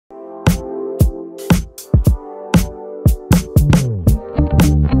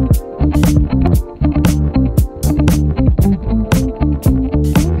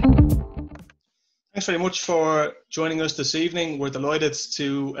very much for joining us this evening. We're delighted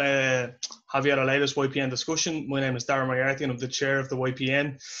to have you at our latest YPN discussion. My name is Darren Moriarty and I'm the chair of the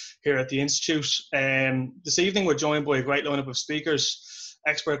YPN here at the Institute. This evening we're joined by a great lineup of speakers,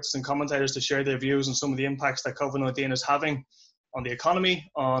 experts and commentators to share their views on some of the impacts that COVID-19 is having on the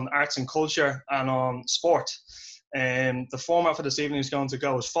economy, on arts and culture and on sport. The format for this evening is going to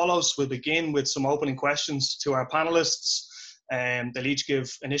go as follows. We'll begin with some opening questions to our panellists. They'll each give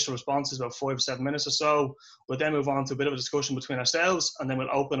initial responses, about 5 to 7 minutes or so. We'll then move on to a bit of a discussion between ourselves, and then we'll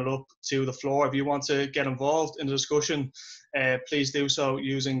open it up to the floor. If you want to get involved in the discussion, please do so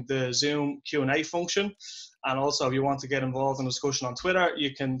using the Zoom Q&A function. And also, if you want to get involved in the discussion on Twitter,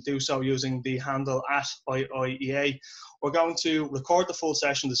 you can do so using the handle at IIEA. We're going to record the full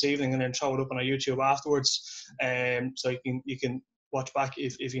session this evening and then throw it up on our YouTube afterwards, so you can watch back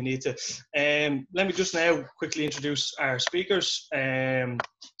if you need to. Let me just now quickly introduce our speakers.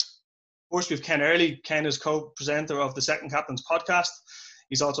 First, we have Ken Early. Ken is co-presenter of the Second Captains podcast.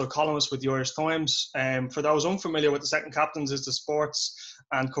 He's also a columnist with the Irish Times. For those unfamiliar with the Second Captains, is the sports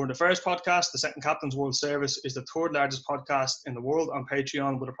and current affairs podcast. The Second Captains World Service is the third largest podcast in the world on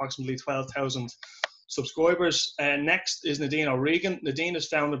Patreon with approximately 12,000 subscribers. Next is Nadine O'Regan. Nadine is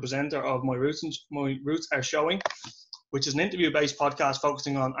founder and presenter of My Roots Are Showing, which is an interview-based podcast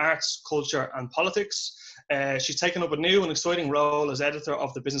focusing on arts, culture and politics. She's taken up a new and exciting role as editor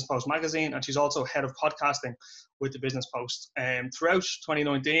of the Business Post magazine, and she's also head of podcasting with the Business Post. Throughout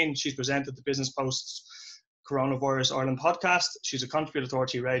 2019, she's presented the Business Post's Coronavirus Ireland podcast. She's a contributor to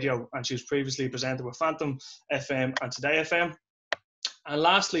RTÉ Radio, and she was previously presented with Phantom FM and Today FM. And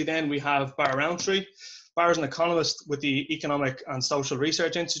lastly, then we have Barra Roundtree. Barra is an economist with the Economic and Social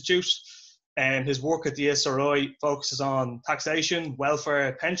Research Institute. And his work at the ESRI focuses on taxation,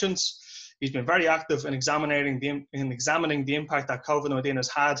 welfare, pensions. He's been very active in examining the impact that COVID-19 has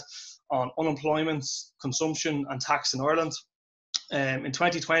had on unemployment, consumption and tax in Ireland. In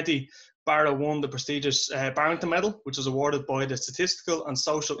 2020, Barra won the prestigious Barrington Medal, which was awarded by the Statistical and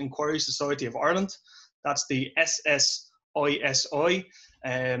Social Inquiry Society of Ireland. That's the SSISI.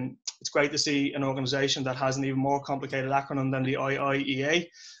 It's great to see an organisation that has an even more complicated acronym than the IIEA.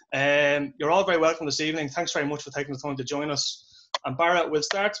 You're all very welcome this evening. Thanks very much for taking the time to join us. And Barra, we'll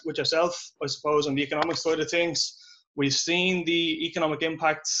start with yourself, I suppose, on the economic side of things. We've seen the economic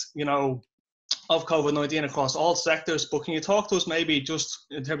impacts, of COVID-19 across all sectors, but can you talk to us maybe just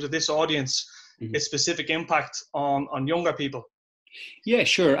in terms of this audience, its specific impact on younger people? Yeah,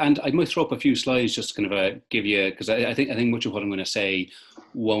 sure. And I might throw up a few slides just to kind of give you, because I think much of what I'm going to say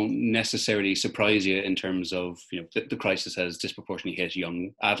won't necessarily surprise you in terms of, the crisis has disproportionately hit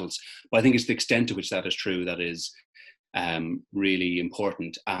young adults. But I think it's the extent to which that is true that is really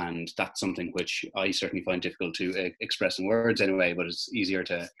important. And that's something which I certainly find difficult to express in words anyway, but it's easier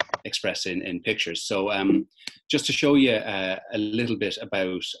to express in pictures. So just to show you a little bit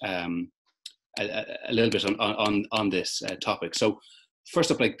about a little bit on this topic. So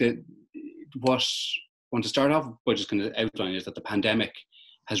first up, what I want to start off by just kind of outlining is that the pandemic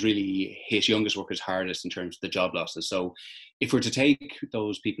has really hit youngest workers hardest in terms of the job losses. So if we're to take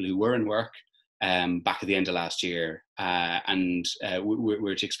those people who were in work back at the end of last year and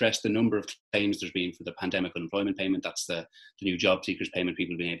we're to express the number of claims there's been for the pandemic unemployment payment, that's the new job seekers payment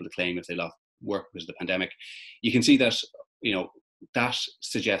people have been able to claim if they lost work because of the pandemic, you can see that, that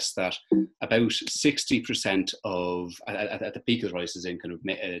suggests that about 60% of, at the peak of the crisis in kind of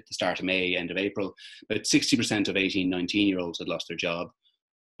the start of May, end of April, about 60% of 18, 19-year-olds had lost their job.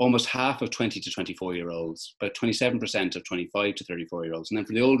 Almost half of 20 to 24-year-olds, about 27% of 25 to 34-year-olds. And then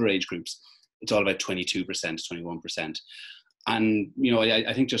for the older age groups, it's all about 22%, 21%. And,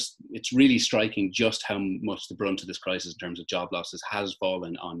 I think just it's really striking just how much the brunt of this crisis in terms of job losses has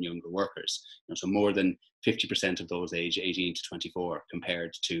fallen on younger workers. So more than 50% of those aged 18 to 24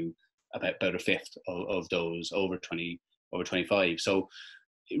 compared to about a fifth of those over 25. So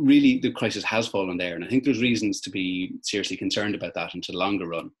really the crisis has fallen there. And I think there's reasons to be seriously concerned about that into the longer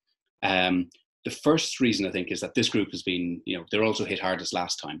run. The first reason I think is that this group has been, they're also hit hardest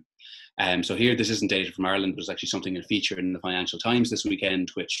last time. So here, this isn't data from Ireland, but it's actually something that featured in the Financial Times this weekend,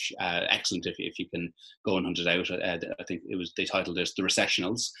 which excellent if you can go and hunt it out. I think they titled it "The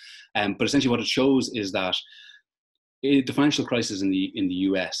Recessionals," but essentially what it shows is that the financial crisis in the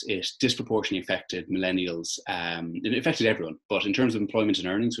US, it disproportionately affected millennials. It affected everyone, but in terms of employment and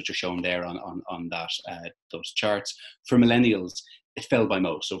earnings, which are shown there on that those charts, for millennials, it fell by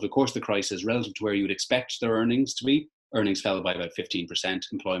most. So over the course of the crisis, relative to where you would expect their earnings to be, earnings fell by about 15%,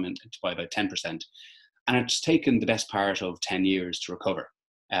 employment by about 10%. And it's taken the best part of 10 years to recover.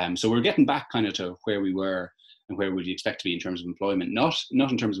 So we're getting back kind of to where we were and where would you expect to be in terms of employment? Not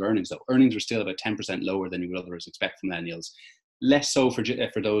in terms of earnings, though. Earnings were still about 10% lower than you would otherwise expect from millennials. Less so for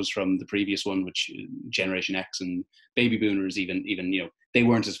those from the previous one, which Generation X and baby boomers, even they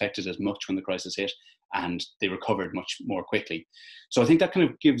weren't affected as much when the crisis hit, and they recovered much more quickly. So I think that kind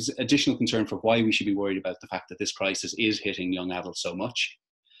of gives additional concern for why we should be worried about the fact that this crisis is hitting young adults so much.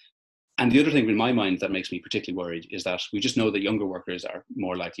 And the other thing in my mind that makes me particularly worried is that we just know that younger workers are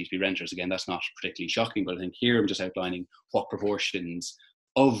more likely to be renters. Again, that's not particularly shocking, but I think here I'm just outlining what proportions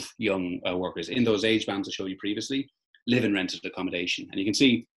of young workers in those age bands I showed you previously live in rented accommodation. And you can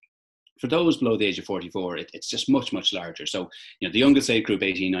see for those below the age of 44, it's just much, much larger. So, the youngest age group,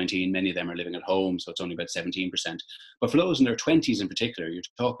 18, 19, many of them are living at home, so it's only about 17%. But for those in their 20s in particular, you're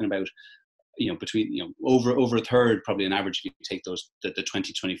talking about between over a third, probably on average, if you take those the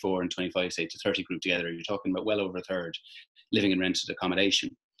 20, 24 and 25 say to 30 group together, you're talking about well over a third living in rented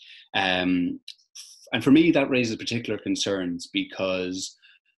accommodation. And for me, that raises particular concerns because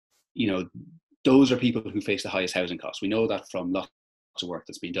those are people who face the highest housing costs. We know that from lots of work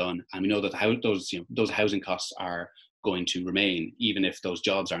that's been done, and we know that those housing costs are going to remain even if those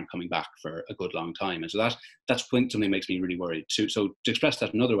jobs aren't coming back for a good long time. And so that's something that makes me really worried too. So to express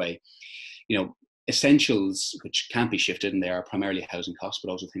that another way, essentials which can't be shifted, and they are primarily housing costs, but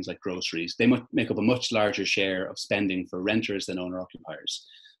also things like groceries, they make up a much larger share of spending for renters than owner occupiers.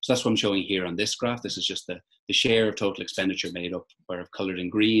 So that's what I'm showing here on this graph. This is just the share of total expenditure made up, where I've coloured in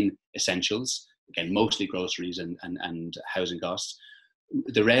green essentials, again, mostly groceries and housing costs.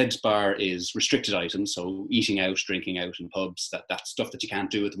 The red bar is restricted items, so eating out, drinking out in pubs, that's stuff that you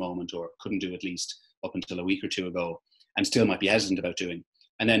can't do at the moment, or couldn't do at least up until a week or two ago, and still might be hesitant about doing.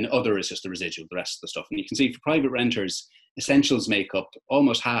 And then other is just the residual, the rest of the stuff. And you can see for private renters, essentials make up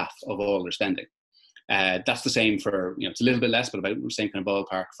almost half of all their spending. That's the same for, it's a little bit less, but about the same kind of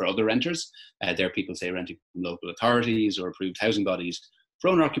ballpark for other renters. There are people, say, renting from local authorities or approved housing bodies. For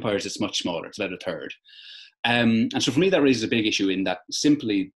owner occupiers, it's much smaller. It's about a third. And so for me, that raises a big issue in that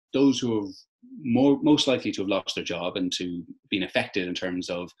simply those who have most likely to have lost their job and to been affected in terms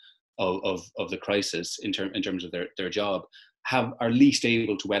of the crisis, in terms of their job, are least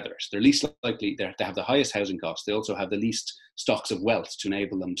able to weather it. They're least likely, they have the highest housing costs. They also have the least stocks of wealth to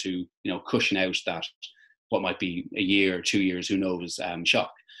enable them to, cushion out that, what might be a year, 2 years, who knows,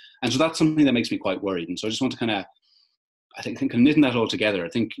 shock. And so that's something that makes me quite worried. And so I just want to I think knitting that all together, I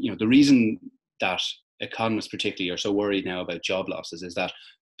think, the reason that economists particularly are so worried now about job losses is that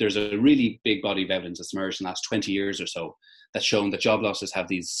there's a really big body of evidence that's emerged in the last 20 years or so that's shown that job losses have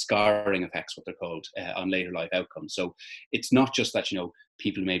these scarring effects, what they're called, on later life outcomes. So it's not just that,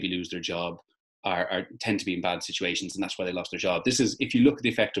 people who maybe lose their job tend to be in bad situations and that's why they lost their job. This is, if you look at the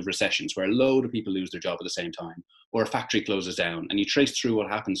effect of recessions where a load of people lose their job at the same time, or a factory closes down, and you trace through what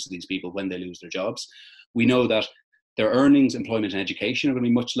happens to these people when they lose their jobs, we know that their earnings, employment and education are going to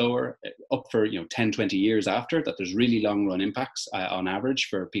be much lower, up for 10, 20 years after, that there's really long run impacts on average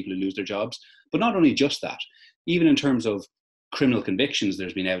for people who lose their jobs. But not only just that, even in terms of criminal convictions,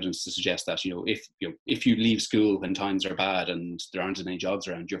 there's been evidence to suggest that if you leave school when times are bad and there aren't as many jobs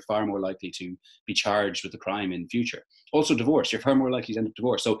around, you're far more likely to be charged with a crime in future. Also divorce, you're far more likely to end up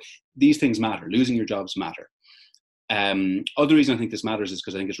divorced. So these things matter. Losing your jobs matter. Other reason I think this matters is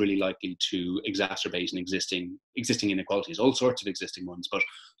because I think it's really likely to exacerbate existing inequalities, all sorts of existing ones, but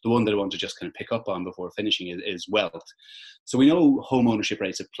the one that I want to just kind of pick up on before finishing is wealth. So we know home ownership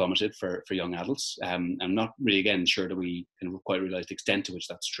rates have plummeted for young adults. I'm not really, again, sure that we can quite realise the extent to which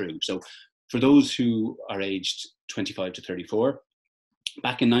that's true. So for those who are aged 25 to 34,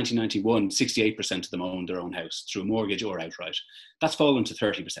 back in 1991, 68% of them owned their own house through a mortgage or outright. That's fallen to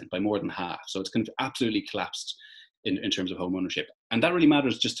 30%, by more than half. So it's kind of absolutely collapsed in terms of home ownership. And that really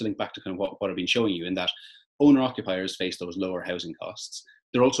matters, just to link back to kind of what I've been showing you, in that owner occupiers face those lower housing costs.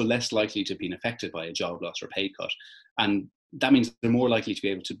 They're also less likely to be affected by a job loss or pay cut. And that means they're more likely to be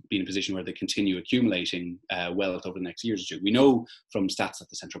able to be in a position where they continue accumulating wealth over the next years or two. We know from stats that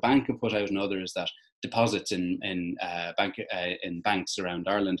the central bank have put out and others that deposits in banks around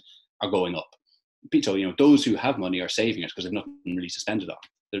Ireland are going up. So, those who have money are saving it because they've nothing really to spend it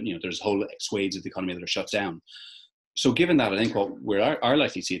on. There's whole swathes of the economy that are shut down. So given that, I think what we are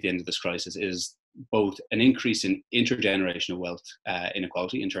likely to see at the end of this crisis is both an increase in intergenerational wealth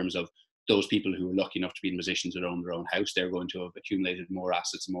inequality, in terms of those people who are lucky enough to be in positions to own their own house, they're going to have accumulated more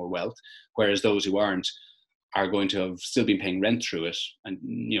assets and more wealth, whereas those who aren't are going to have still been paying rent through it. And,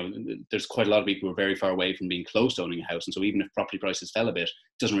 there's quite a lot of people who are very far away from being close to owning a house. And so even if property prices fell a bit,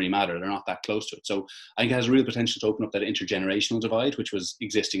 it doesn't really matter. They're not that close to it. So I think it has real potential to open up that intergenerational divide, which was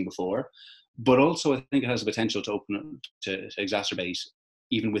existing before. But also I think it has the potential to open up, to exacerbate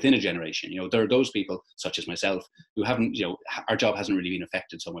even within a generation. There are those people, such as myself, who haven't, our job hasn't really been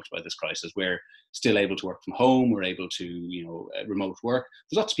affected so much by this crisis. We're still able to work from home. We're able to, remote work.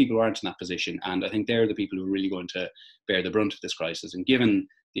 There's lots of people who aren't in that position. And I think they're the people who are really going to bear the brunt of this crisis. And given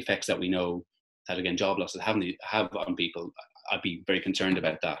the effects that we know that, again, job losses have on people, I'd be very concerned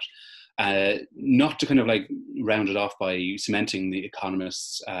about that. Not to kind of like round it off by cementing the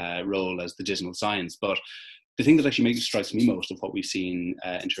economist's role as the dismal science, but the thing that actually strikes me most of what we've seen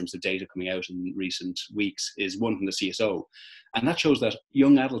in terms of data coming out in recent weeks is one from the CSO. And that shows that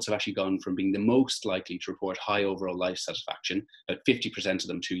young adults have actually gone from being the most likely to report high overall life satisfaction, about 50% of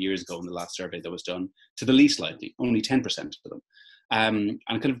them 2 years ago in the last survey that was done, to the least likely, only 10% of them. And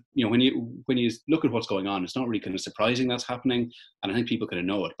kind of, when you look at what's going on, it's not really kind of surprising that's happening. And I think people kind of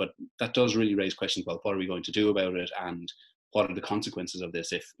know it, but that does really raise questions about what are we going to do about it, and what are the consequences of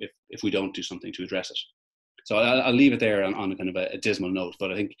this if we don't do something to address it. So I'll leave it there on a kind of a dismal note,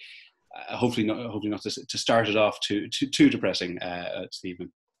 but I think hopefully not to start it off too depressing,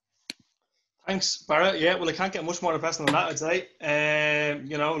 Stephen. Thanks, Barra. Yeah, well, I can't get much more depressing than that, I'd say.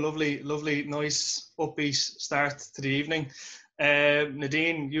 Lovely, nice, upbeat start to the evening.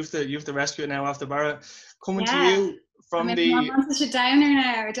 Nadine, you've to rescue it now after Barra. Coming to you from I'm such a downer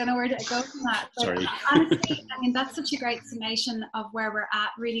now. I don't know where to go from that. But sorry. Honestly, that's such a great summation of where we're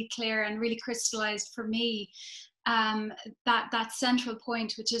at, really clear and really crystallized for me. That central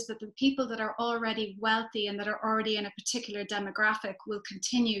point, which is that the people that are already wealthy and that are already in a particular demographic will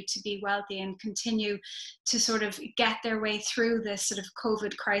continue to be wealthy and continue to sort of get their way through this sort of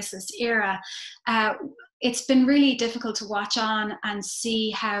COVID crisis era. It's been really difficult to watch on and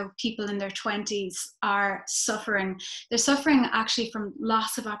see how people in their 20s are suffering. They're suffering actually from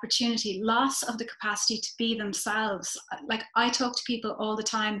loss of opportunity, loss of the capacity to be themselves. Like, I talk to people all the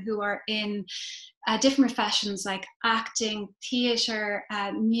time who are in different professions like acting, theatre,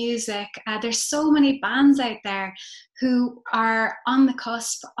 music. There's so many bands out there who are on the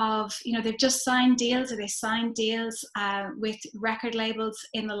cusp of, they've just signed deals, or they signed deals with record labels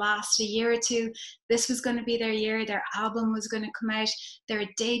in the last year or two. This was going to be their year. Their album was going to come out. There are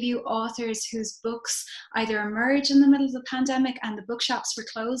debut authors whose books either emerged in the middle of the pandemic and the bookshops were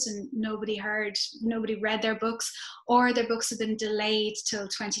closed and nobody read their books, or their books have been delayed till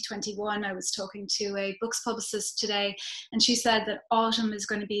 2021. I was talking to a books publicist today, and she said that autumn is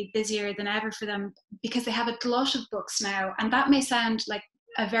going to be busier than ever for them because they have a glut of books now. And that may sound like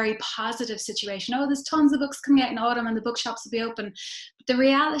a very positive situation. Oh, there's tons of books coming out in autumn and the bookshops will be open. But the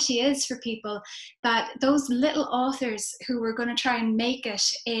reality is for people that those little authors who were going to try and make it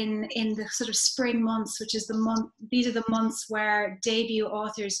in the sort of spring months, which is these are the months where debut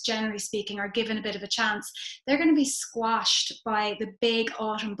authors, generally speaking, are given a bit of a chance, they're going to be squashed by the big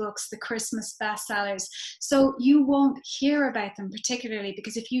autumn books, the Christmas bestsellers. So you won't hear about them particularly,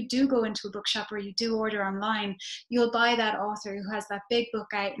 because if you do go into a bookshop or you do order online, you'll buy that author who has that big book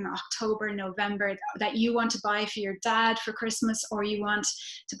out in October, November that you want to buy for your dad for Christmas, or you want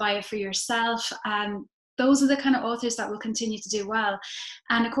to buy it for yourself. Those are the kind of authors that will continue to do well.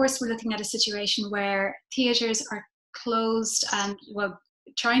 And of course, we're looking at a situation where theatres are closed and, well,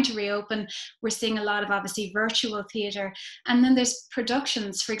 trying to reopen. We're seeing a lot of obviously virtual theatre. And then there's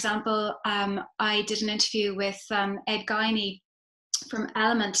productions. For example, I did an interview with Ed Guiney from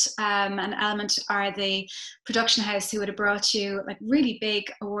Element, and Element are the production house who would have brought you like really big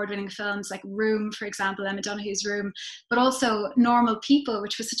award-winning films like Room, for example, Emma Donoghue's Room, but also Normal People,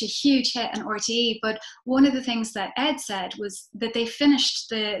 which was such a huge hit on RTÉ. But one of the things that Ed said was that they finished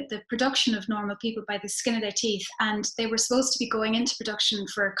the production of Normal People by the skin of their teeth, and they were supposed to be going into production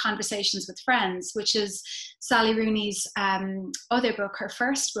for Conversations with Friends, which is Sally Rooney's other book, her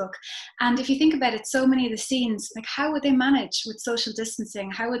first book. And if you think about it, so many of the scenes, like how would they manage with social distancing?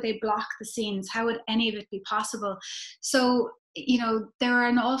 How would they block the scenes? How would any of it be possible? So, there are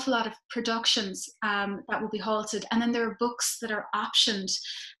an awful lot of productions that will be halted. And then there are books that are optioned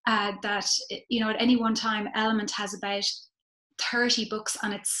that, at any one time, Element has about 30 books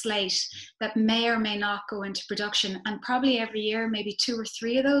on its slate that may or may not go into production. And probably every year, maybe 2 or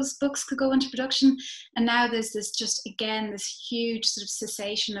 3 of those books could go into production. And now there's this huge sort of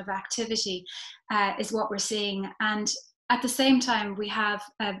cessation of activity is what we're seeing. And at the same time, we have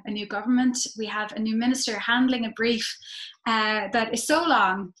a new government, we have a new minister handling a brief that is so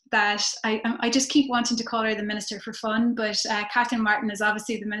long that I just keep wanting to call her the Minister for Fun, but Catherine Martin is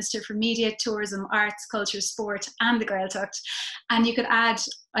obviously the Minister for Media, Tourism, Arts, Culture, Sport and the Gaeltacht. And you could add,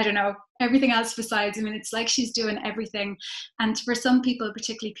 I don't know, everything else besides. I mean, it's like she's doing everything. And for some people,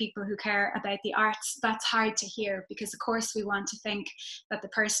 particularly people who care about the arts, that's hard to hear, because of course we want to think that the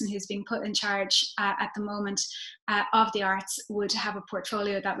person who's being put in charge at the moment of the arts would have a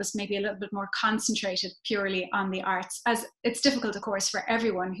portfolio that was maybe a little bit more concentrated purely on the arts, as it's difficult, of course, for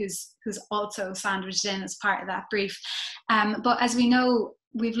everyone who's also sandwiched in as part of that brief. But as we know,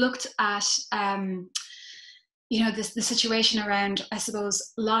 we've looked at the situation around, I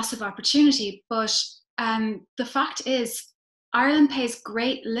suppose, loss of opportunity. But the fact is, Ireland pays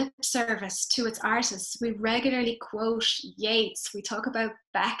great lip service to its artists. We regularly quote Yeats, we talk about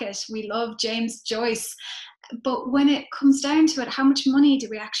Beckett, we love James Joyce. But when it comes down to it, how much money do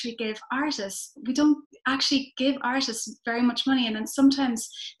we actually give artists? We don't actually give artists very much money. And then sometimes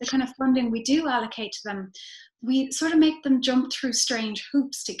the kind of funding we do allocate to them, we sort of make them jump through strange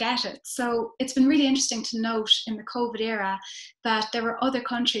hoops to get it. So it's been really interesting to note in the COVID era that there were other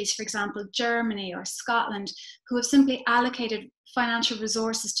countries, for example, Germany or Scotland, who have simply allocated financial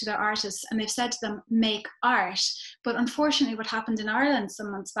resources to their artists, and they've said to them, make art. But unfortunately, what happened in Ireland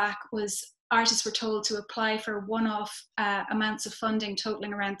some months back was artists were told to apply for one-off amounts of funding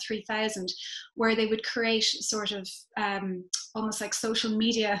totaling around 3,000, where they would create sort of almost like social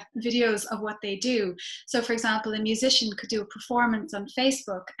media videos of what they do. So for example, a musician could do a performance on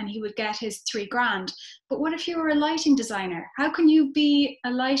Facebook and he would get his $3,000. But what if you were a lighting designer? How can you be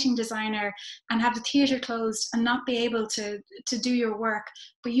a lighting designer and have the theatre closed and not be able to do your work,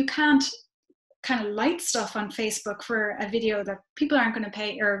 but you can't kind of light stuff on Facebook for a video that people aren't going to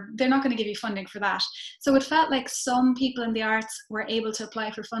pay, or they're not going to give you funding for that. So it felt like some people in the arts were able to apply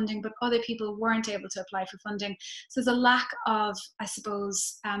for funding, but other people weren't able to apply for funding. So there's a lack of, I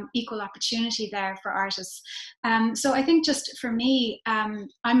suppose, equal opportunity there for artists. So I think just for me, I'm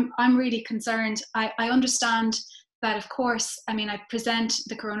really concerned. I understand that, of course, I mean, I present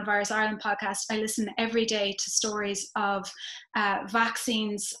the Coronavirus Ireland podcast. I listen every day to stories of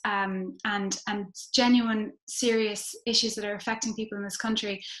vaccines and genuine, serious issues that are affecting people in this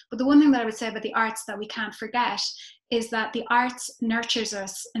country. But the one thing that I would say about the arts that we can't forget is that the arts nurtures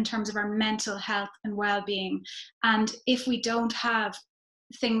us in terms of our mental health and well-being. And if we don't have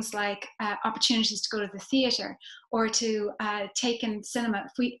things like opportunities to go to the theatre or to take in cinema,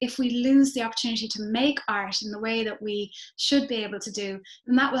 if we lose the opportunity to make art in the way that we should be able to do,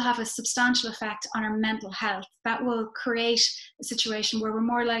 then that will have a substantial effect on our mental health. That will create a situation where we're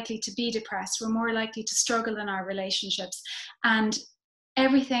more likely to be depressed, we're more likely to struggle in our relationships, and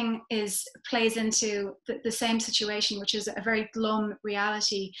everything plays into the same situation, which is a very glum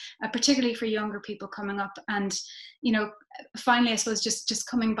reality, particularly for younger people coming up. And, you know, finally, I suppose just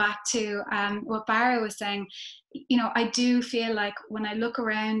coming back to what Barra was saying, you know, I do feel like when I look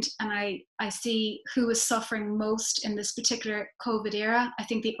around and I see who is suffering most in this particular COVID era, I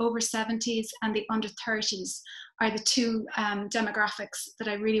think the over 70s and the under 30s are the two demographics that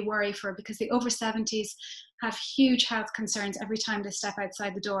I really worry for, because the over 70s have huge health concerns every time they step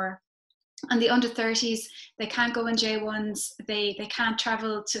outside the door. And the under 30s, they can't go in J1s, they can't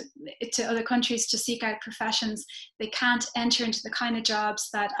travel to other countries to seek out professions, they can't enter into the kind of jobs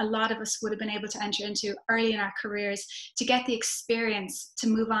that a lot of us would have been able to enter into early in our careers to get the experience to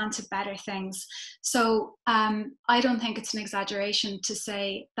move on to better things. So I don't think it's an exaggeration to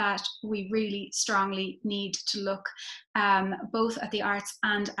say that we really strongly need to look both at the arts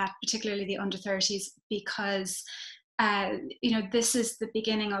and at particularly the under 30s, because you know, this is the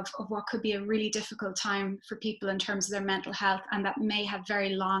beginning of what could be a really difficult time for people in terms of their mental health, and that may have very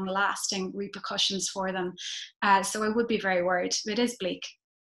long lasting repercussions for them. So I would be very worried. It is bleak.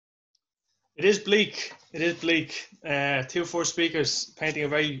 It is bleak. It is bleak. Two first speakers painting a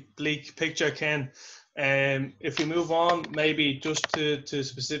very bleak picture, Ken. If we move on, maybe just to a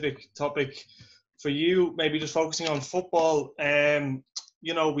specific topic for you, maybe just focusing on football.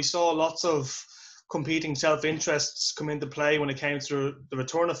 You know, we saw lots of competing self-interests come into play when it came to the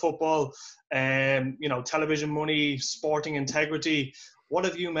return of football, you know, television money, sporting integrity. What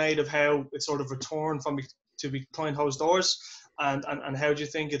have you made of how it sort of returned to behind closed doors, and how do you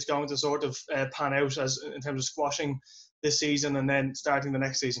think it's going to sort of pan out as in terms of squashing this season and then starting the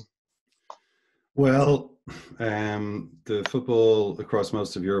next season? Well, the football across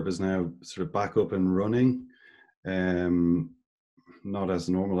most of Europe is now sort of back up and running. Not as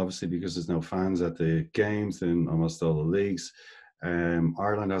normal, obviously, because there's no fans at the games in almost all the leagues.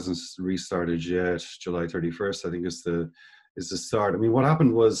 Ireland hasn't restarted yet. July 31st, I think, is the start. I mean, what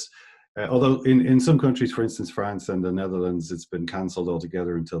happened was Although in some countries, for instance, France and the Netherlands, it's been cancelled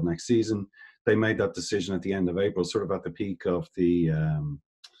altogether until next season. They made that decision at the end of April, sort of at the peak of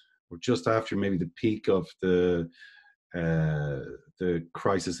or just after maybe the peak of the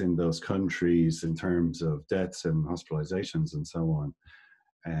crisis in those countries in terms of deaths and hospitalizations and so on.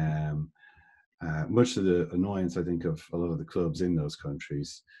 Much to the annoyance, I think, of a lot of the clubs in those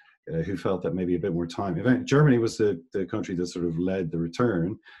countries who felt that maybe a bit more time. Germany was the country that sort of led the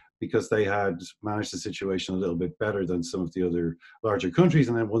return because they had managed the situation a little bit better than some of the other larger countries.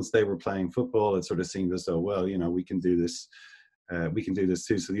 And then once they were playing football, it sort of seemed as though, well, you know, we can do this. We can do this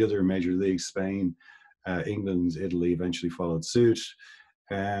too. So the other major leagues, Spain, England, Italy, eventually followed suit.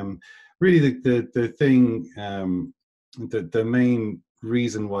 Really, the thing, the main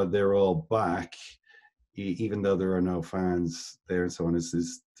reason why they're all back, even though there are no fans there and so on,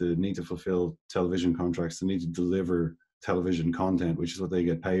 is the need to fulfill television contracts, the need to deliver television content, which is what they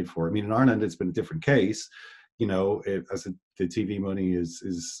get paid for. I mean, in Ireland, it's been a different case. You know, the TV money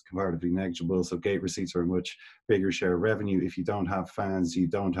is comparatively negligible, so gate receipts are a much bigger share of revenue. If you don't have fans, you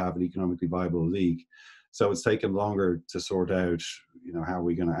don't have an economically viable league. So it's taken longer to sort out, you know, how are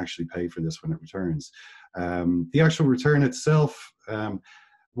we going to actually pay for this when it returns. The actual return itself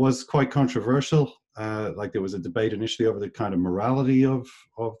was quite controversial. Like there was a debate initially over the kind of morality of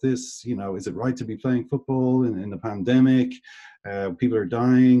this. You know, is it right to be playing football in the pandemic? People are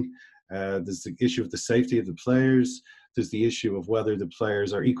dying. There's the issue of the safety of the players. There's the issue of whether the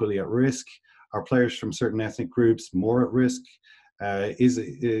players are equally at risk. Are players from certain ethnic groups more at risk? Is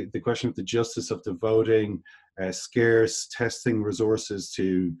the question of the justice of the voting, scarce testing resources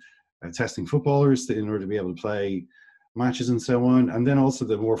to testing footballers in order to be able to play matches and so on. And then also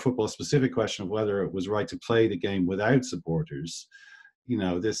the more football specific question of whether it was right to play the game without supporters. You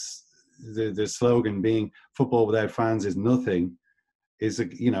know, the slogan being football without fans is nothing is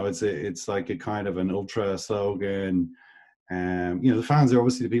it's like a kind of an ultra slogan. You know, the fans are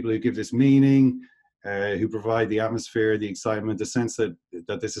obviously the people who give this meaning, who provide the atmosphere, the excitement, the sense that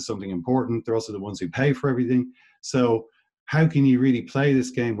this is something important. They're also the ones who pay for everything. So how can you really play this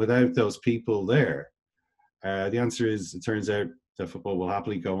game without those people there? The answer is, it turns out that football will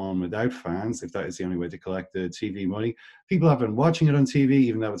happily go on without fans if that is the only way to collect the TV money. People have been watching it on TV,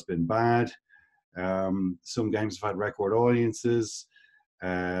 even though it's been bad. Some games have had record audiences.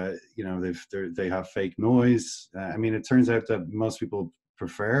 You know, they have fake noise. I mean, it turns out that most people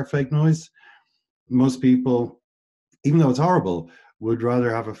prefer fake noise. Most people, even though it's horrible, would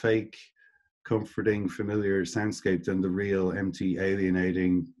rather have a fake, comforting, familiar soundscape than the real, empty,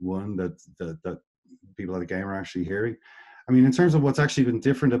 alienating one that people at the game are actually hearing. I mean, in terms of what's actually been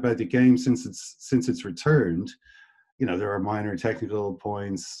different about the game since it's returned, you know, there are minor technical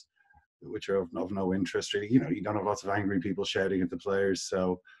points which are of no interest really. You know, you don't have lots of angry people shouting at the players,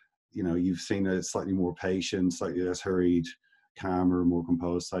 so you know, you've seen a slightly more patient, slightly less hurried, calmer, more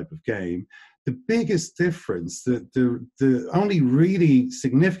composed type of game. The biggest difference, the only really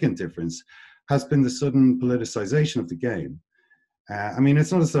significant difference, has been the sudden politicization of the game. I mean,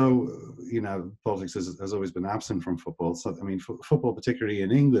 it's not as though, you know, politics has always been absent from football. So, I mean, football, particularly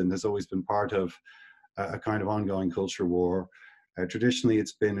in England, has always been part of a kind of ongoing culture war. Traditionally,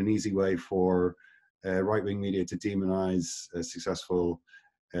 it's been an easy way for right-wing media to demonize successful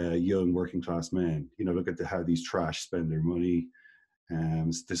young working-class men. You know, look at how these trash spend their money.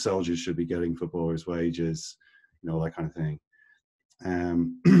 The soldiers should be getting footballers' wages, you know, that kind of thing.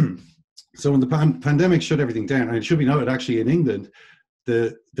 So when the pandemic shut everything down, and it should be noted actually in England,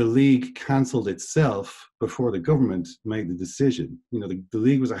 the league cancelled itself before the government made the decision. You know, the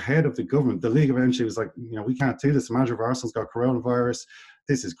league was ahead of the government. The league eventually was like, you know, we can't do this. The manager of Arsenal's got coronavirus.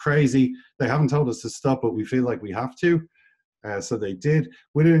 This is crazy. They haven't told us to stop, but we feel like we have to. So they did.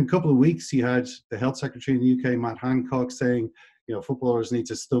 Within a couple of weeks, you had the health secretary in the UK, Matt Hancock, saying, you know, footballers need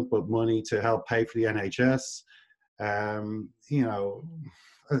to stump up money to help pay for the NHS. You know,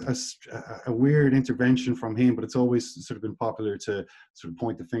 a weird intervention from him, but it's always sort of been popular to sort of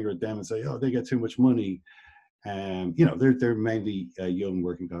point the finger at them and say, oh, they get too much money. You know, they're mainly young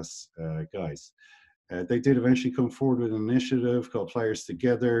working class guys. They did eventually come forward with an initiative called Players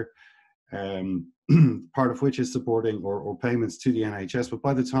Together, part of which is supporting or payments to the NHS. But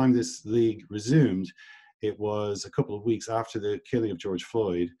by the time this league resumed, it was a couple of weeks after the killing of George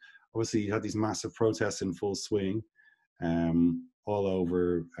Floyd. Obviously, you had these massive protests in full swing. All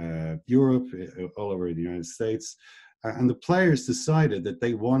over Europe, all over the United States. And the players decided that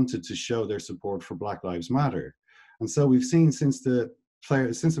they wanted to show their support for Black Lives Matter. And so we've seen since the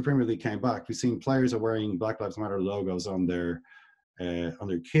Premier League came back, we've seen players are wearing Black Lives Matter logos on their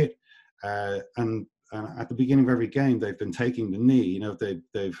kit. And at the beginning of every game, they've been taking the knee. You know,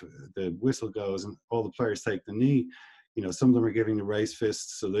 the whistle goes and all the players take the knee. You know, some of them are giving the race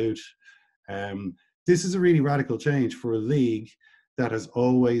fist salute. This is a really radical change for a league that has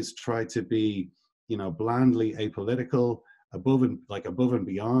always tried to be, you know, blandly apolitical, above and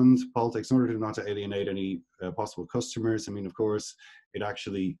beyond politics, in order to not to alienate any possible customers. I mean, of course, it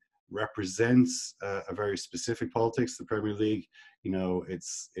actually represents a very specific politics. The Premier League, you know,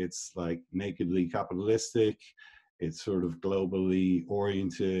 it's like nakedly capitalistic. It's sort of globally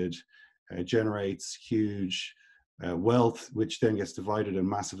oriented, generates huge wealth, which then gets divided in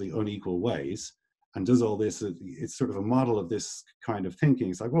massively unequal ways, and does all this. It's sort of a model of this kind of thinking.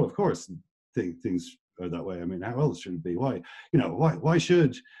 It's like, well, of course, things are that way. I mean, how else should it be? Why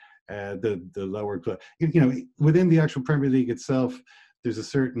should the lower club, you know, within the actual Premier League itself, there's a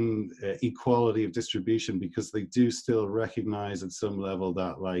certain equality of distribution, because they do still recognize at some level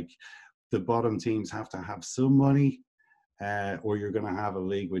that, like, the bottom teams have to have some money, or you're going to have a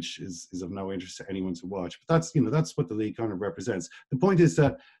league which is of no interest to anyone to watch. But that's, you know, that's what the league kind of represents. The point is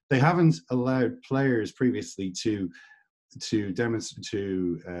that they haven't allowed players previously to demonstrate,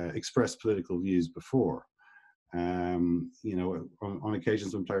 to express political views before. You know, on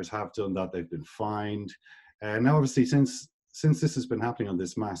occasions when players have done that, they've been fined. Now, obviously, since this has been happening on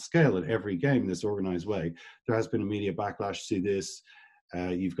this mass scale at every game, this organized way, there has been a media backlash to this.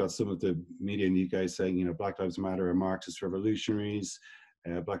 You've got some of the media in the UK saying, you know, Black Lives Matter are Marxist revolutionaries,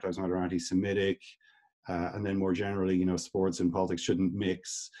 Black Lives Matter are anti-Semitic, and then more generally, you know, sports and politics shouldn't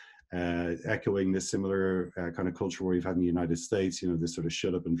mix, echoing this similar kind of culture where you've had in the United States, you know, this sort of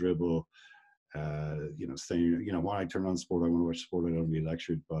shut up and dribble, you know, saying, you know, when I turn on sport, I want to watch sport, I don't want to be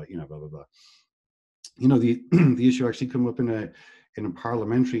lectured, but, you know, blah, blah, blah. You know, the issue actually came up in a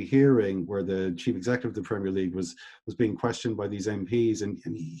parliamentary hearing where the chief executive of the Premier League was being questioned by these MPs, and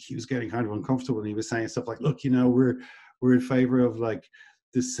he was getting kind of uncomfortable, and he was saying stuff like, look, you know, we're in favor of, like,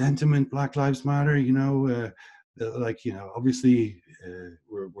 the sentiment Black Lives Matter, you know, like, you know, obviously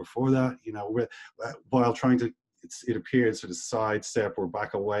we're for that, you know, while trying to, it appears, sort of sidestep or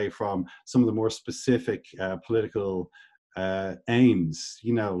back away from some of the more specific political aims,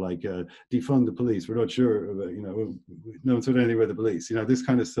 you know, like defund the police. We're not sure about, you know, no one's doing anything with the police, you know, this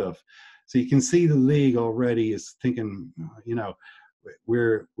kind of stuff. So you can see the league already is thinking, you know,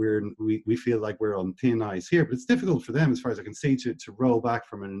 we feel like we're on thin ice here, but it's difficult for them, as far as I can see, to roll back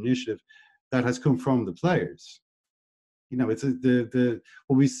from an initiative that has come from the players. You know, it's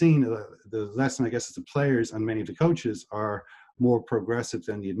what we've seen, the lesson, I guess, is the players and many of the coaches are more progressive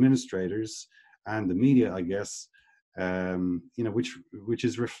than the administrators and the media, I guess. You know, which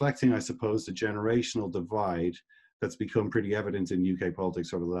is reflecting, I suppose, the generational divide that's become pretty evident in UK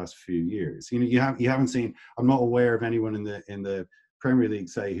politics over the last few years. You know, you haven't seen. I'm not aware of anyone in the Premier League,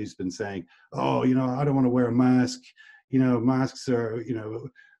 say, who's been saying, "Oh, you know, I don't want to wear a mask. You know, masks are, you know,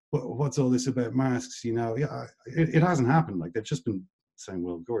 what's all this about masks?" You know, yeah, it hasn't happened. Like, they've just been saying,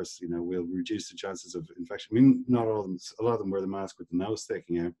 well, of course, you know, we'll reduce the chances of infection. I mean, not all of them. A lot of them wear the mask with the nose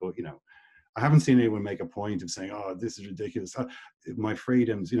sticking out, but, you know, I haven't seen anyone make a point of saying, "Oh, this is ridiculous. My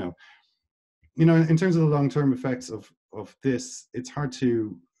freedoms," you know. In terms of the long-term effects of this, it's hard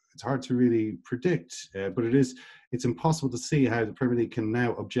to really predict. But it's impossible to see how the Premier League can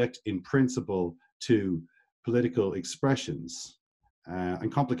now object in principle to political expressions,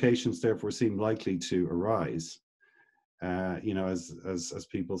 and complications therefore seem likely to arise. You know, as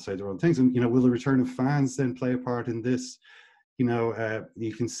people say their own things, and, you know, will the return of fans then play a part in this? You know,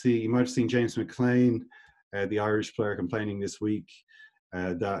 you might have seen James McLean, the Irish player, complaining this week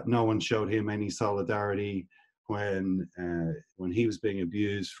that no one showed him any solidarity when he was being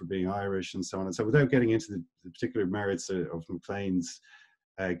abused for being Irish and so on. And so, without getting into the particular merits of McLean's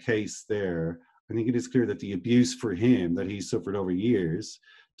case there, I think it is clear that the abuse for him that he suffered over years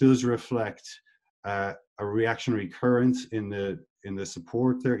does reflect a reactionary current in the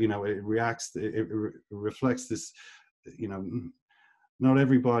support there. You know, it reflects this. You know, not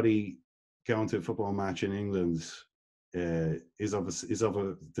everybody going to a football match in England is of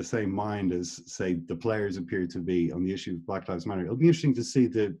the same mind as, say, the players appear to be on the issue of Black Lives Matter. It'll be interesting to see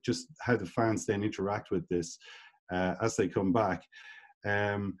just how the fans then interact with this as they come back.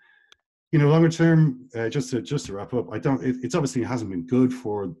 You know, longer term, just to wrap up, it's obviously hasn't been good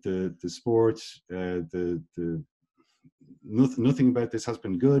for the sport. Nothing about this has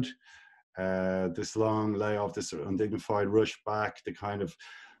been good. This long layoff, this sort of undignified rush back, the kind of,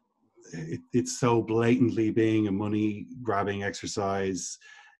 it's so blatantly being a money grabbing exercise.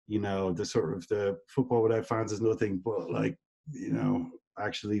 You know, the sort of the football without fans is nothing but, like, you know,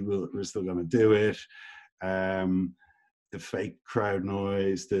 actually we're still going to do it. fake crowd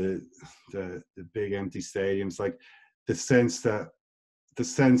noise, the big empty stadiums, like the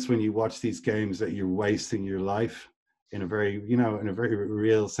sense when you watch these games that you're wasting your life in a very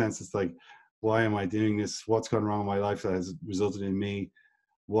real sense. It's like, why am I doing this? What's gone wrong in my life that has resulted in me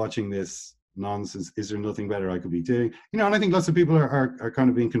watching this nonsense? Is there nothing better I could be doing? And I think lots of people are kind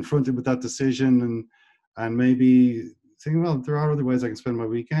of being confronted with that decision and maybe thinking, well, there are other ways I can spend my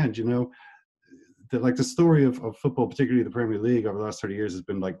weekend. The story of football, particularly the Premier League, over the last 30 years has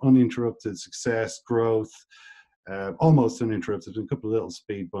been like uninterrupted success, growth, almost uninterrupted. There's been a couple of little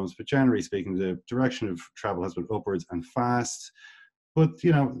speed bumps, but generally speaking, the direction of travel has been upwards and fast. But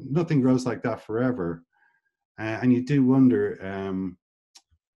nothing grows like that forever, and you do wonder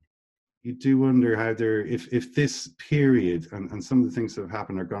how if this period and some of the things that have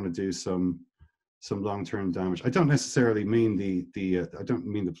happened are going to do some long-term damage. I don't necessarily mean I don't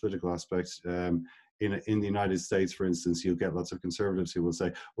mean the political aspects. In the United States, for instance, you'll get lots of conservatives who will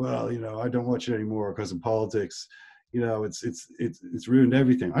say, well, I don't watch it anymore because of politics. It's ruined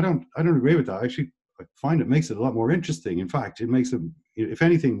everything. I don't agree with that. Actually, I find it makes it a lot more interesting. In fact, it makes it, if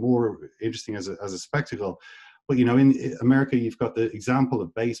anything, more interesting as a spectacle. But in America, you've got the example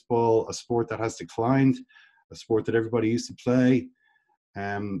of baseball, a sport that has declined, a sport that everybody used to play,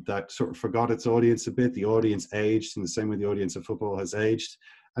 that sort of forgot its audience a bit. The audience aged in the same way the audience of football has aged.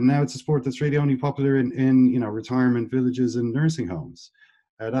 And now it's a sport that's really only popular in retirement villages and nursing homes.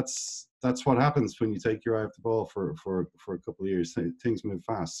 That's what happens when you take your eye off the ball for a couple of years. Things move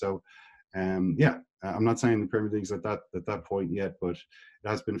fast. So, I'm not saying the Premier League's at that point yet, but it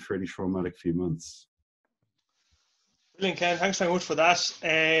has been a fairly traumatic few months. Brilliant, Ken. Thanks very much for that.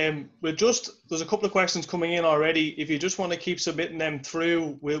 There's a couple of questions coming in already. If you just want to keep submitting them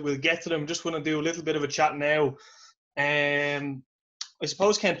through, we'll get to them. Just want to do a little bit of a chat now. I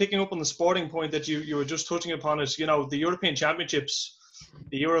suppose, Ken, picking up on the sporting point that you were just touching upon it, the European Championships,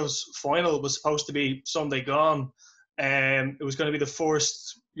 the Euros final was supposed to be Sunday gone. It was going to be the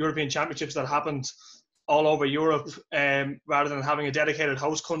first European Championships that happened all over Europe, rather than having a dedicated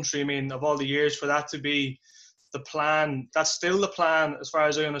host country. I mean, of all the years for that to be the plan, that's still the plan as far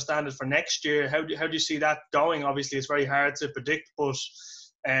as I understand it for next year. How do you see that going? Obviously, it's very hard to predict, but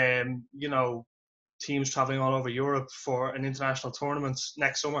teams traveling all over Europe for an international tournament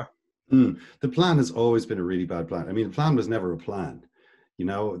next summer. The plan has always been a really bad plan. I mean, the plan was never a plan.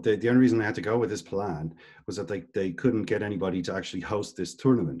 The only reason they had to go with this plan was that they couldn't get anybody to actually host this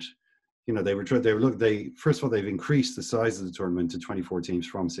tournament. First of all, they've increased the size of the tournament to 24 teams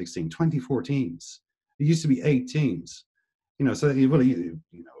from 16. 24 teams. It used to be 8 teams. So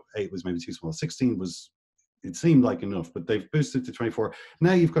 8 was maybe too small. 16 was, it seemed like enough, but they've boosted to 24.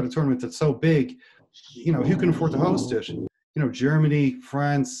 Now you've got a tournament that's so big, who can afford to host it? Germany,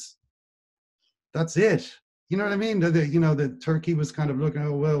 France, that's it. You know what I mean? The Turkey was kind of looking,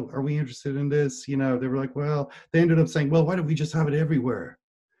 oh, well, are we interested in this? They were like, well, they ended up saying, well, why don't we just have it everywhere?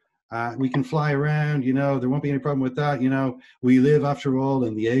 We can fly around, there won't be any problem with that. We live, after all,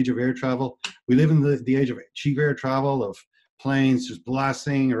 in the age of air travel. We live in the age of cheap air travel, of planes just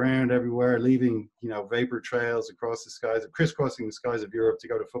blasting around everywhere, leaving, vapor trails across the skies, crisscrossing the skies of Europe to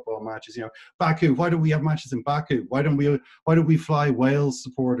go to football matches. Baku, why don't we have matches in Baku? Why don't we fly Wales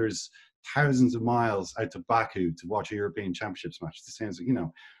supporters thousands of miles out to Baku to watch a European Championships match? This sounds,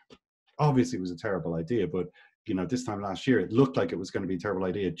 obviously it was a terrible idea, but this time last year, it looked like it was going to be a terrible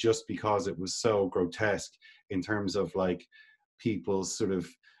idea just because it was so grotesque in terms of like people's sort of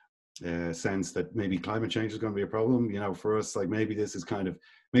sense that maybe climate change is going to be a problem. For us, like maybe this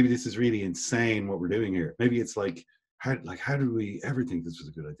is really insane what we're doing here. Maybe it's like how did we ever think this was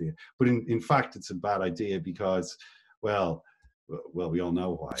a good idea? But in fact, it's a bad idea because, well, we all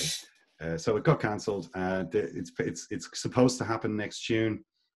know why. So it got cancelled. It's supposed to happen next June,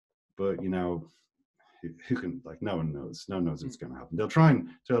 but who can, like, no one knows what's going to happen. They'll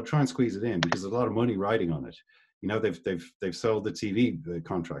try and squeeze it in because there's a lot of money riding on it. They've sold the TV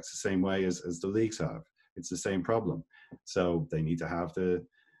contracts the same way as the leagues have. It's the same problem. So they need to have the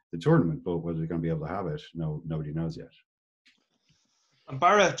tournament, but whether they're going to be able to have it, nobody knows yet. And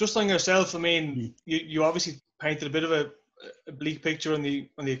Barra, just on yourself, I mean, you obviously painted a bit of a bleak picture on the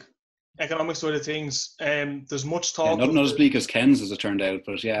economic side of things. There's much talk. Yeah, not as bleak as Ken's, as it turned out,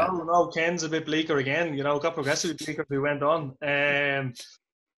 but yeah. No, Ken's a bit bleaker again. Got progressively bleaker as we went on.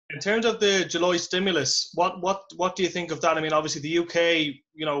 In terms of the July stimulus, what do you think of that? I mean, obviously the UK,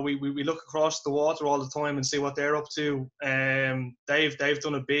 we look across the water all the time and see what they're up to. They've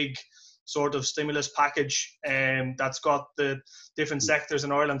done a big sort of stimulus package that's got the different sectors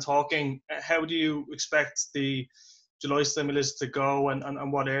in Ireland talking. How do you expect the July stimulus to go,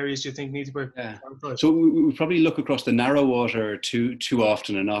 and what areas do you think need to be prioritized? So we probably look across the narrow water too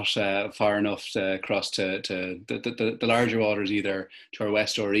often and not far enough to cross to the larger waters, either to our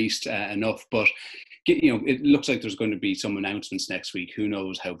west or east enough. But it looks like there's going to be some announcements next week. Who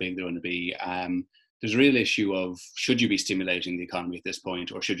knows how big they're going to be? There's a real issue of, should you be stimulating the economy at this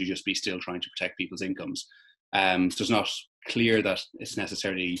point, or should you just be still trying to protect people's incomes? So it's not clear that it's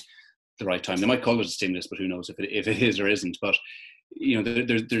necessarily the right time. They might call it a stimulus, but who knows if it is or isn't. But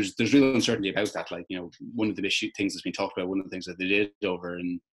there's real uncertainty about that. Like, one of the things that's been talked about, one of the things that they did over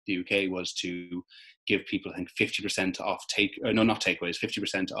in the UK was to give people, I think, 50% off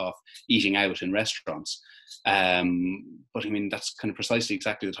 50% off eating out in restaurants. But I mean, that's kind of precisely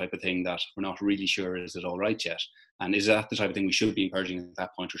exactly the type of thing that we're not really sure, is it all right yet? And is that the type of thing we should be encouraging at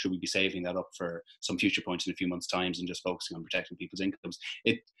that point, or should we be saving that up for some future points in a few months' times and just focusing on protecting people's incomes?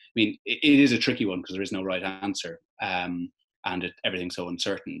 It is a tricky one because there is no right answer, and everything's so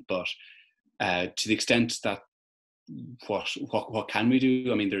uncertain. But to the extent that what can we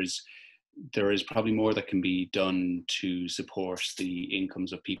do? I mean, there is probably more that can be done to support the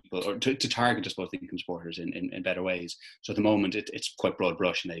incomes of people, or to target, I suppose, the income supporters in better ways. So at the moment, it's quite broad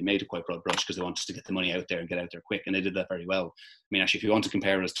brush, and they made it quite broad brush because they wanted to get the money out there and get out there quick, and they did that very well. I mean, actually, if you want to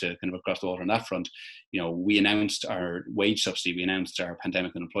compare us to kind of across the water on that front, we announced our wage subsidy, we announced our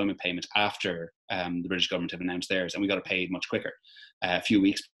pandemic unemployment payment after the British government had announced theirs, and we got it paid much quicker, a few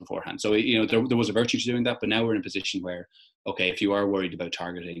weeks beforehand. So there was a virtue to doing that, but now we're in a position where, okay, if you are worried about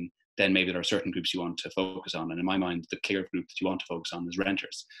targeting, then maybe there are certain groups you want to focus on. And in my mind, the clear group that you want to focus on is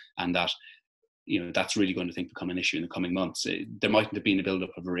renters. And that, that's really going to become an issue in the coming months. There mightn't have been a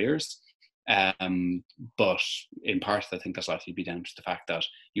build-up of arrears, but in part, I think that's likely to be down to the fact that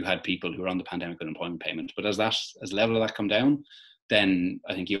you had people who were on the pandemic unemployment payment. But as the level of that come down, then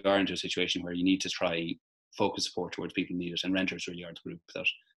I think you are into a situation where you need to try focus support towards people who need it. And renters really are the group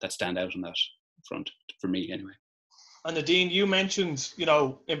that stand out on that front, for me anyway. And Nadine, you mentioned,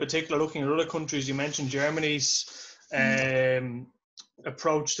 in particular, looking at other countries, you mentioned Germany's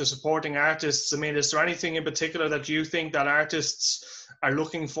approach to supporting artists. I mean, is there anything in particular that you think that artists are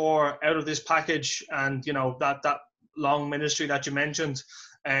looking for out of this package? And, that long ministry that you mentioned,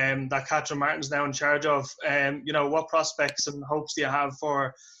 that Catherine Martin's now in charge of, what prospects and hopes do you have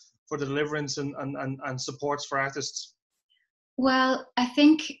for the deliverance and supports for artists? Well, I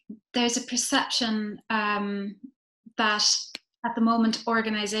think there's a perception that at the moment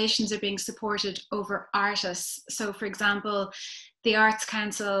organisations are being supported over artists. So, for example, the Arts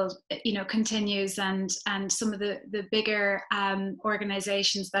Council, continues, and some of the bigger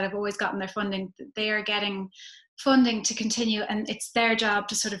organisations that have always gotten their funding, they are getting funding to continue, and it's their job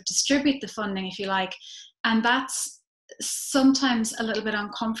to sort of distribute the funding, if you like. And that's sometimes a little bit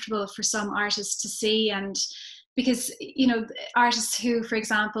uncomfortable for some artists to see, and because, artists who, for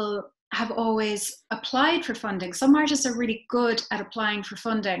example, have always applied for funding. Some artists are really good at applying for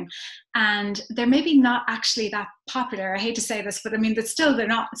funding, and they're maybe not actually that popular. I hate to say this, but I mean, but still it's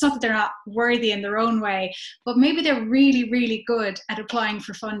not that they're not worthy in their own way, but maybe they're really, really good at applying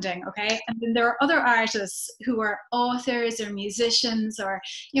for funding, okay? And then there are other artists who are authors or musicians or,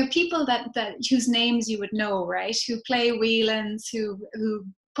 people that whose names you would know, right? Who play wheelans, who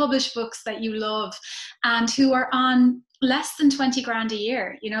publish books that you love, and who are on less than 20 grand a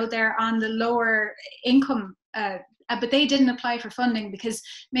year. They're on the lower income, but they didn't apply for funding because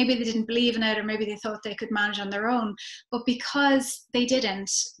maybe they didn't believe in it, or maybe they thought they could manage on their own. But because they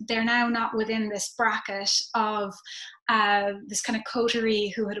didn't, they're now not within this bracket of this kind of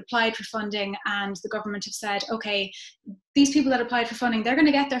coterie who had applied for funding, and the government have said, okay, these people that applied for funding, they're going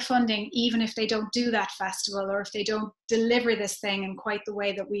to get their funding even if they don't do that festival, or if they don't deliver this thing in quite the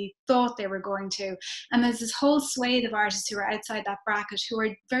way that we thought they were going to. And there's this whole swathe of artists who are outside that bracket, who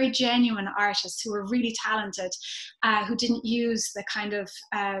are very genuine artists, who are really talented, who didn't use the kind of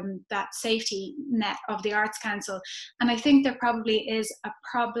that safety net of the Arts Council. And I think there probably is a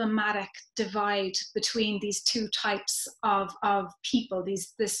problematic divide between these two types of people,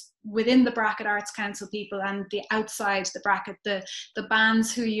 this within the bracket Arts Council people and the outside the bracket, the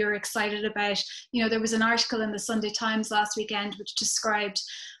bands who you're excited about. There was an article in the Sunday Times last weekend which described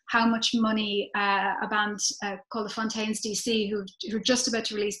how much money a band called the Fontaines DC, who are just about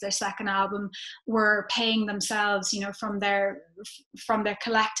to release their second album, were paying themselves, from their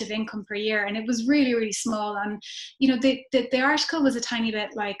collective income per year, and it was really, really small. And the article was a tiny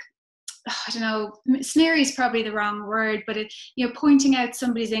bit like, I don't know, sneery is probably the wrong word, but pointing out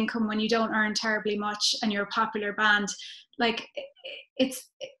somebody's income when you don't earn terribly much and you're a popular band, like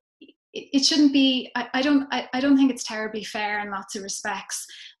it shouldn't be. I don't think it's terribly fair in lots of respects.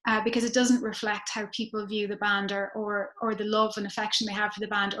 because it doesn't reflect how people view the band or the love and affection they have for the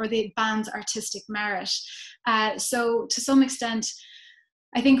band or the band's artistic merit. So to some extent,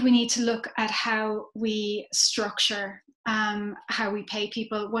 I think we need to look at how we structure how we pay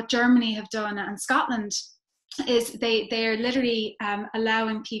people. What Germany have done and Scotland is they're literally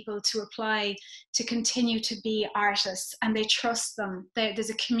allowing people to apply to continue to be artists, and they trust them. There's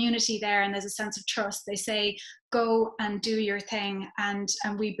a community there and there's a sense of trust. They say, go and do your thing, and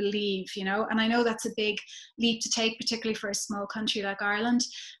we believe, you know. And I know that's a big leap to take, particularly for a small country like Ireland,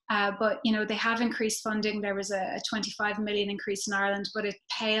 but you know, they have increased funding. There was a 25 million increase in Ireland, but it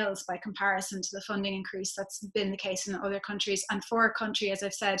pales by comparison to the funding increase that's been the case in other countries. And for a country, as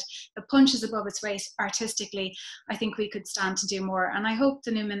I've said, that punches above its weight artistically, I think we could stand to do more, and I hope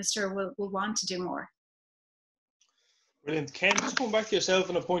the new minister will want to do more. Brilliant. Ken, just going back to yourself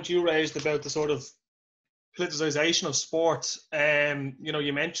and a point you raised about the sort of politicization of sport. You know,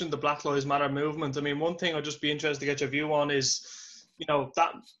 you mentioned the Black Lives Matter movement. I mean, one thing I'd just be interested to get your view on is, you know,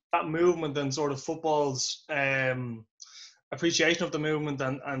 that movement and sort of football's appreciation of the movement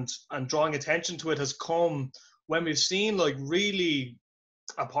and drawing attention to it has come when we've seen like really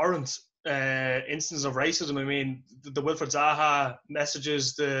abhorrent instances of racism. I mean, the Wilfred Zaha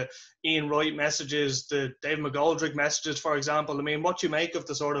messages, the Ian Wright messages, the David McGoldrick messages, for example. I mean, what do you make of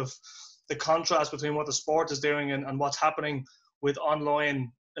the sort of the contrast between what the sport is doing and what's happening with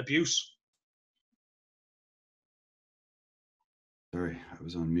online abuse? Sorry, I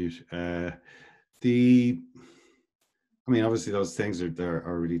was on mute. I mean, obviously those things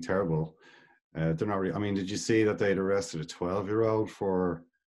are really terrible. They're not really, I mean, did you see that they'd arrested a 12-year-old for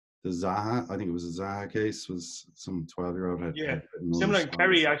the Zaha? I think it was a Zaha case, was some 12-year-old had. Yeah, similar in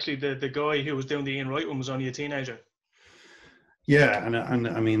Kerry, actually, the guy who was doing the Ian Wright one was only a teenager. Yeah, and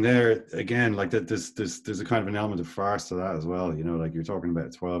I mean, there again, like that, there's a kind of an element of farce to that as well. You know, like you're talking about a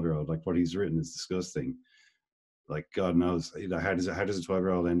 12-year-old, like what he's written is disgusting. Like God knows, you know, how does a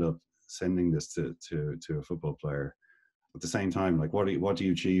 12-year-old end up sending this to a football player? At the same time, like what do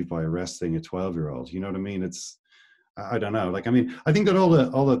you achieve by arresting a 12-year-old? You know what I mean? It's, I don't know. Like, I mean, I think that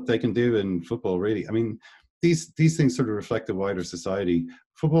all that they can do in football, really, I mean, these things sort of reflect the wider society.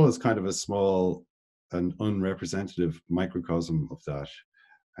 Football is kind of a small and unrepresentative microcosm of that,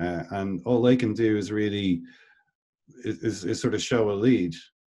 and all they can do is really is sort of show a lead.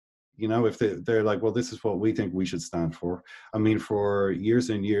 You know, if they're like, well, this is what we think we should stand for. I mean, for years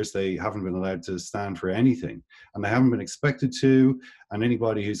and years, they haven't been allowed to stand for anything, and they haven't been expected to. And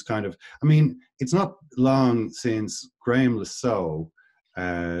anybody who's kind of, I mean, it's not long since Graham Lasseau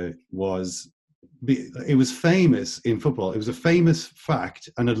it was famous in football. It was a famous fact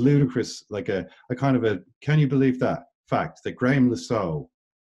and a ludicrous, like a kind of a, can you believe that fact that Graham Lasseau,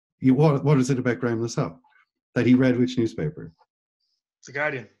 what is it about Graham Lasseau? That he read which newspaper? The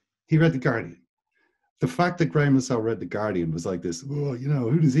Guardian. He read The Guardian. The fact that Graham Lasseau read The Guardian was like this, whoa, you know,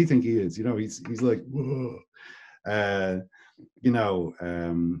 who does he think he is? You know, he's like, whoa. You know,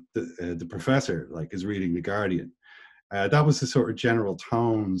 the professor, like, is reading The Guardian. That was the sort of general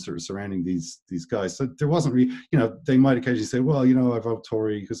tone sort of surrounding these guys. So there wasn't really, you know, they might occasionally say, well, you know, I vote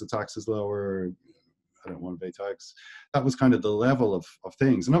Tory because the tax is lower. I don't want to pay tax. That was kind of the level of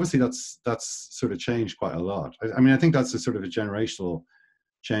things. And obviously that's sort of changed quite a lot. I mean, I think that's a sort of a generational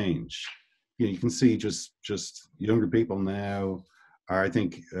change. You know, you can see just younger people now are, I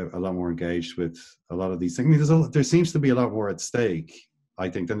think, a lot more engaged with a lot of these things. I mean, there seems to be a lot more at stake, I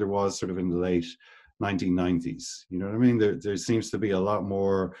think, than there was sort of in the late 1990s. You know what I mean? There seems to be a lot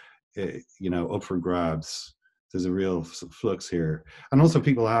more, you know, up for grabs. There's a real flux here, and also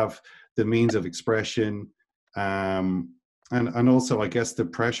people have the means of expression, and also, I guess, the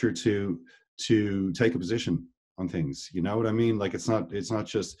pressure to take a position on things. You know what I mean? Like, it's not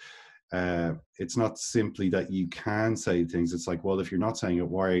just it's not simply that you can say things. It's like, well, if you're not saying it,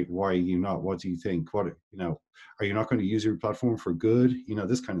 why are you not? What do you think? What, you know, are you not going to use your platform for good? You know,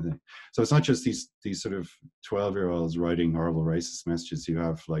 this kind of thing. So it's not just these sort of 12-year-olds writing horrible racist messages. You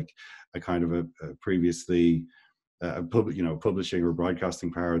have like a kind of a previously publishing or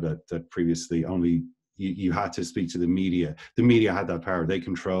broadcasting power that previously only you had to speak to the media. The media had that power. They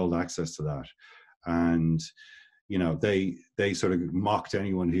controlled access to that, and you know, they sort of mocked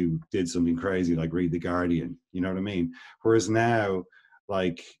anyone who did something crazy, like read The Guardian. You know what I mean? Whereas now,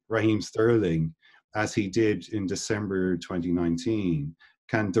 like Raheem Sterling, as he did in December 2019,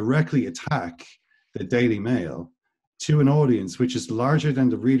 can directly attack the Daily Mail to an audience which is larger than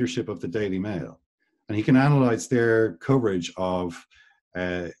the readership of the Daily Mail. And he can analyze their coverage of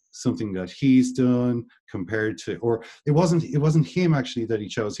something that he's done compared to, or it wasn't him actually that he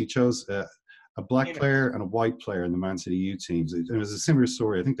chose. He chose a black player and a white player in the Man City U teams. It was a similar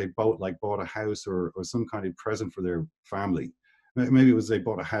story. I think they both bought a house or some kind of present for their family. Maybe it was they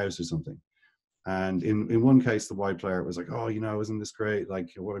bought a house or something. And in one case, the white player was like, oh, you know, isn't this great? Like,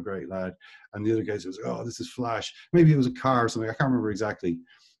 what a great lad. And the other case was, oh, this is flash. Maybe it was a car or something. I can't remember exactly.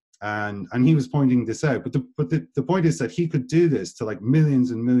 And he was pointing this out. But the point is that he could do this to like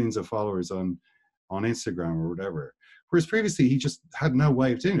millions and millions of followers on Instagram or whatever. Whereas previously, he just had no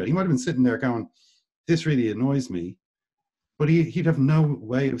way of doing it. He might have been sitting there going, this really annoys me. But he'd have no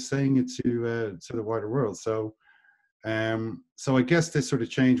way of saying it to the wider world. So I guess this sort of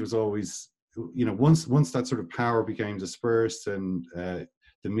change was always, you know, once that sort of power became dispersed and the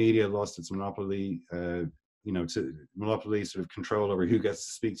media lost its monopoly, to monopoly sort of control over who gets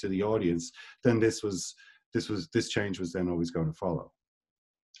to speak to the audience, then this change was then always going to follow.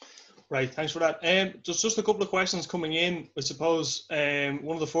 Right, thanks for that. There's just a couple of questions coming in. I suppose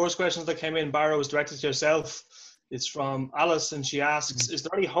one of the first questions that came in, Barrow, is directed to yourself. It's from Alice, and she asks, is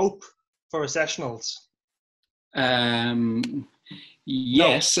there any hope for recessionals?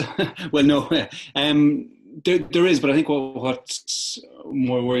 Yes. No. Well, no. There is, but I think what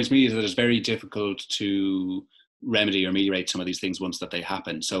more worries me is that it's very difficult to remedy or ameliorate some of these things once that they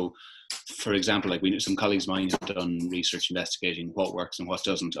happen. So, for example, like some colleagues of mine have done research investigating what works and what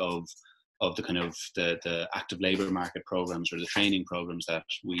doesn't of the kind of the active labour market programs or the training programs that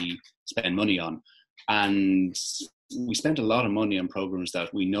we spend money on. And we spent a lot of money on programs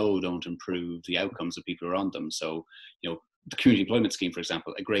that we know don't improve the outcomes of people who are on them. So, you know, the community employment scheme, for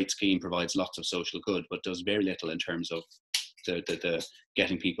example, a great scheme, provides lots of social good, but does very little in terms of the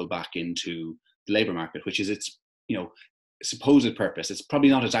getting people back into the labour market, which is its, you know, supposed purpose. It's probably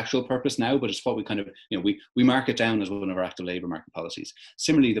not its actual purpose now, but it's what we kind of, you know, we mark it down as one of our active labour market policies.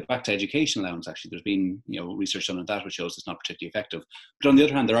 Similarly, the back to education allowance, actually, there's been, you know, research done on that which shows it's not particularly effective. But on the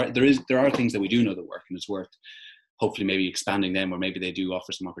other hand, there are things that we do know that work, and it's worth hopefully maybe expanding them, or maybe they do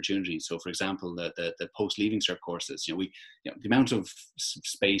offer some opportunities. So, for example, the post-leaving cert courses, you know, the amount of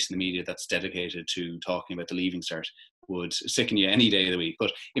space in the media that's dedicated to talking about the leaving cert would sicken you any day of the week.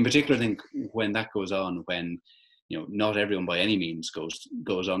 But in particular, I think when that goes on, when, you know, not everyone by any means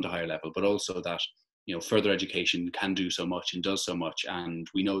goes on to higher level, but also that, you know, further education can do so much and does so much, and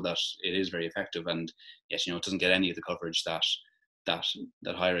we know that it is very effective, and yes, you know, it doesn't get any of the coverage that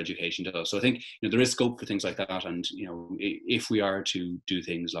higher education does. So I think, you know, there is scope for things like that, and, you know, if we are to do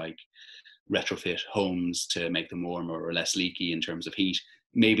things like retrofit homes to make them warmer or less leaky in terms of heat,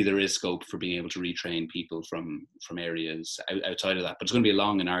 maybe there is scope for being able to retrain people from areas outside of that. But it's going to be a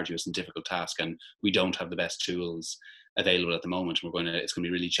long and arduous and difficult task, and we don't have the best tools available at the moment. It's going to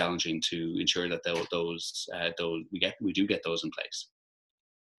be really challenging to ensure that we do get those in place.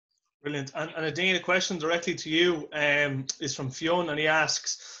 Brilliant. And Nadine, a question directly to you is from Fionn, and he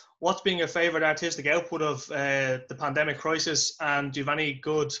asks, what's been your favourite artistic output of the pandemic crisis, and do you have any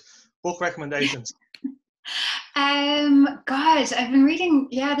good book recommendations? God, I've been reading,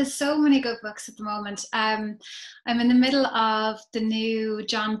 there's so many good books at the moment. I'm in the middle of the new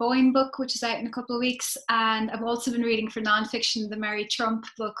John Boyne book, which is out in a couple of weeks, and I've also been reading for nonfiction the Mary Trump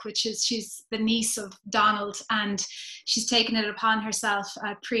book, which is, she's the niece of Donald, and she's taken it upon herself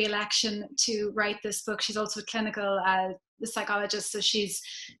pre-election to write this book. She's also a clinical psychologist, so she's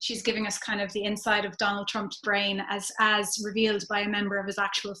giving us kind of the inside of Donald Trump's brain as revealed by a member of his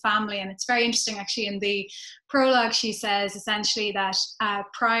actual family. And it's very interesting, actually. In the prologue, she says essentially that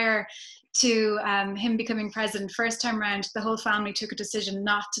prior to him becoming president first time around, the whole family took a decision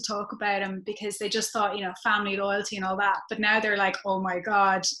not to talk about him because they just thought, you know, family loyalty and all that. But now they're like, oh my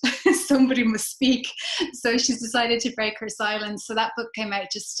God, somebody must speak. So she's decided to break her silence. So that book came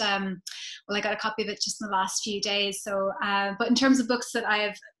out just, I got a copy of it just in the last few days. So, but in terms of books that I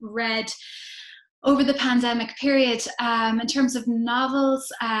have read over the pandemic period, in terms of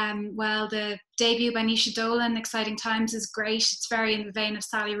novels, the debut by Nisha Dolan, Exciting Times, is great. It's very in the vein of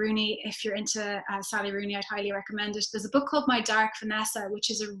Sally Rooney. If you're into Sally Rooney, I'd highly recommend it. There's a book called My Dark Vanessa, which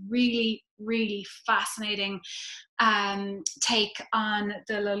is a really, really fascinating take on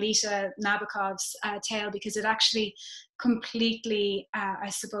the Lolita Nabokov's tale, because it actually completely, I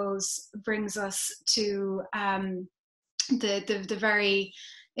suppose, brings us to the very...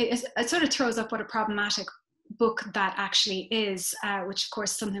 It sort of throws up what a problematic book that actually is, which of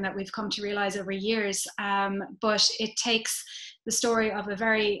course is something that we've come to realize over years. But it takes the story of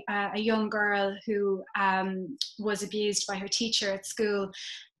a young girl who was abused by her teacher at school,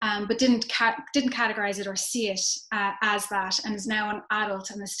 but didn't categorize it or see it as that, and is now an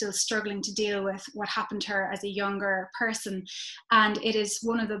adult and is still struggling to deal with what happened to her as a younger person. And it is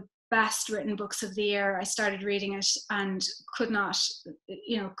one of the best written books of the year. I started reading it and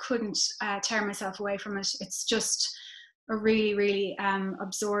couldn't tear myself away from it. It's just a really, really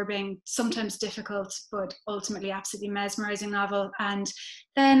absorbing, sometimes difficult, but ultimately absolutely mesmerizing novel. And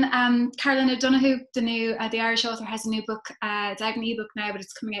then Caroline O'Donoghue, the Irish author, has a new book. It's out in ebook now, but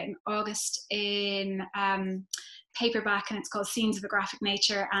it's coming out in August in paperback, and it's called Scenes of a Graphic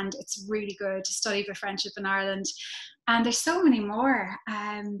Nature, and it's really good to study the friendship in Ireland. And there's so many more.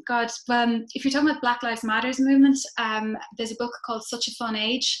 If you're talking about Black Lives Matters movement, there's a book called Such a Fun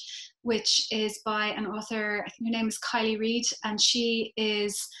Age, which is by an author, I think her name is Kylie Reid, and she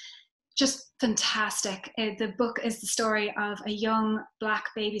is just fantastic. The book is the story of a young Black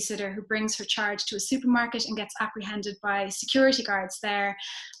babysitter who brings her charge to a supermarket and gets apprehended by security guards there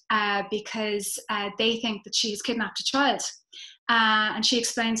because they think that she has kidnapped a child. And she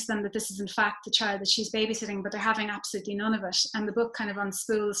explains to them that this is in fact the child that she's babysitting, but they're having absolutely none of it. And the book kind of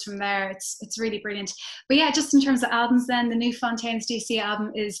unspools from there. It's really brilliant. But yeah, just in terms of albums then, the new Fontaines DC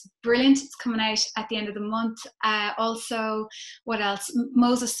album is brilliant. It's coming out at the end of the month. Also, what else?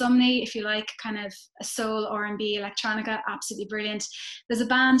 Moses Sumney, if you like kind of a soul, R&B, electronica, absolutely brilliant. There's a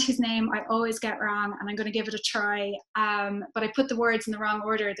band whose name I always get wrong, and I'm going to give it a try. But I put the words in the wrong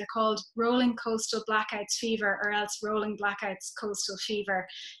order. They're called Rolling Coastal Blackouts Fever, or else Rolling Blackouts Coastal Fever.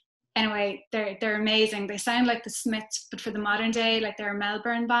 Anyway, they're amazing. They sound like the Smiths, but for the modern day. Like, they're a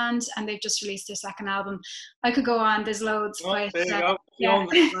Melbourne band, and they've just released their second album. I could go on. There's loads. Oh, but, there you go. Yeah.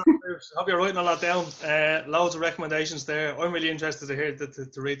 Hope you're writing a lot down. Loads of recommendations there. I'm really interested to hear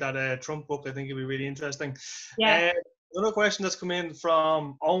to read that Trump book. I think it'll be really interesting. Yeah. Another question that's come in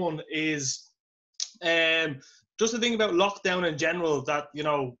from Owen is just the thing about lockdown in general, that, you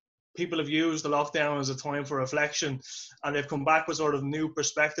know, people have used the lockdown as a time for reflection, and they've come back with sort of new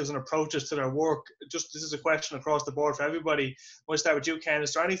perspectives and approaches to their work. Just, this is a question across the board for everybody. We'll start with you, Ken.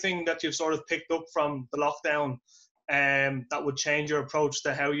 Is there anything that you've sort of picked up from the lockdown that would change your approach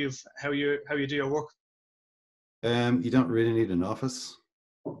to how you do your work? You don't really need an office.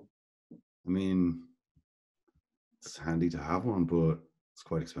 I mean, it's handy to have one, but it's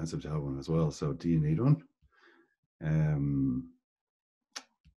quite expensive to have one as well. So do you need one?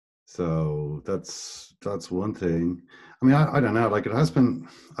 So that's one thing. I mean, I don't know, like, it has been,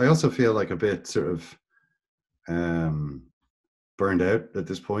 I also feel like a bit sort of burned out at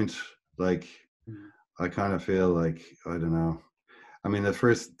this point. Like, I kind of feel like, I don't know. I mean, the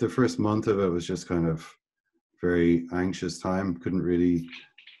first month of it was just kind of very anxious time. Couldn't really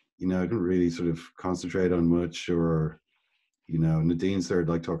sort of concentrate on much, or, you know, Nadine started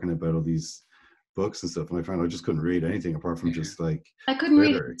like talking about all these books and stuff, and I found I just couldn't read anything apart from just like I couldn't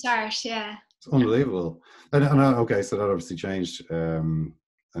read it start. Yeah, it's unbelievable. Okay, so that obviously changed, and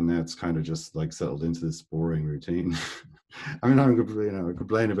now it's kind of just like settled into this boring routine. I mean, I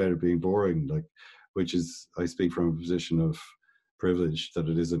complain about it being boring, like, which is, I speak from a position of privilege, that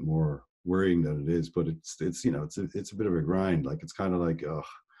it isn't more worrying than it is, but it's you know, it's a bit of a grind. Like, it's kind of like, oh,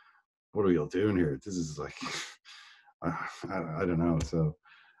 what are we all doing here? This is like, I don't know. So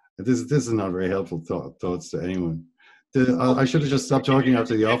this is not very helpful thoughts to anyone. I should have just stopped talking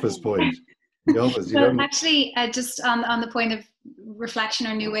after the office point. The office, well, actually, just on the point of reflection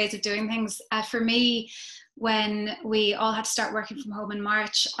or new ways of doing things, for me, when we all had to start working from home in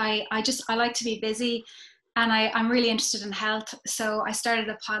March, I like to be busy, and I'm really interested in health. So I started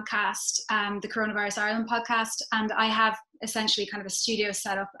a podcast, the Coronavirus Ireland podcast, and I have essentially kind of a studio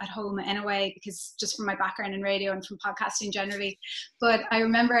set up at home anyway, because just from my background in radio and from podcasting generally. But I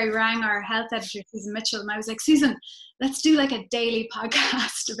remember I rang our health editor, Susan Mitchell, and I was like, Susan, let's do like a daily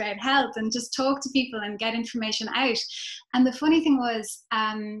podcast about health and just talk to people and get information out. And the funny thing was,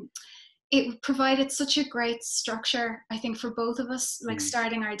 it provided such a great structure, I think, for both of us, like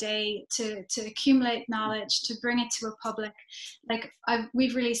starting our day to accumulate knowledge, to bring it to a public. Like,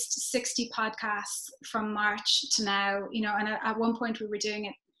 we've released 60 podcasts from March to now, you know, and at one point we were doing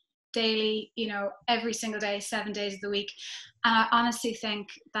it daily, you know, every single day, 7 days of the week. And I honestly think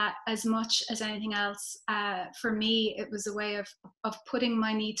that as much as anything else, for me, it was a way of putting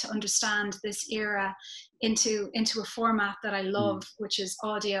my need to understand this era into a format that I love, which is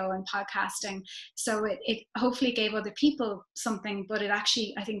audio and podcasting. So it hopefully gave other people something, but it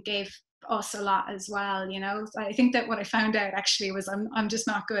actually, I think, gave us a lot as well, you know. I think that what I found out actually was I'm just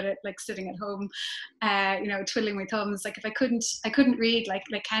not good at like sitting at home, you know, twiddling my thumbs. Like, if I couldn't read, like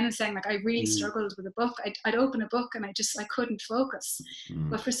Ken was saying, like, I really struggled with a book. I'd open a book and I couldn't focus.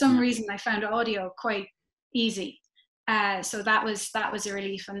 But for some reason I found audio quite easy. So that was a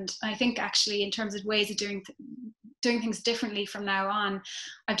relief. And I think actually, in terms of ways of doing things differently from now on,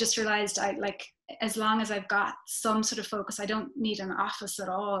 I've just realized as long as I've got some sort of focus, I don't need an office at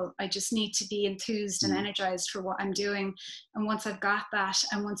all. I just need to be enthused and energized for what I'm doing. And once I've got that,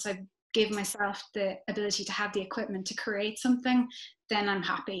 and once I've give myself the ability to have the equipment to create something, then I'm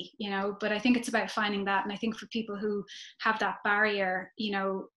happy, you know. But I think it's about finding that. And I think for people who have that barrier, you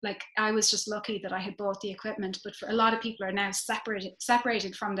know, like I was just lucky that I had bought the equipment, but for a lot of people are now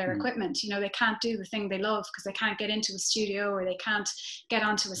separated from their equipment. You know, they can't do the thing they love because they can't get into a studio, or they can't get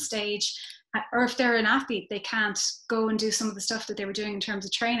onto a stage. Or if they're an athlete, they can't go and do some of the stuff that they were doing in terms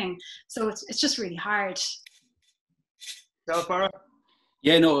of training. So it's just really hard.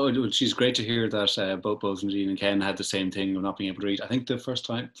 Yeah, no, she's great to hear that both Nadine and Ken had the same thing of not being able to read. I think the first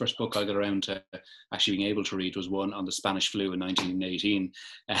book I got around to actually being able to read was one on the Spanish flu in 1918.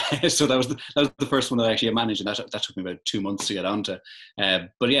 So that was the first one that I actually managed, and that took me about 2 months to get onto.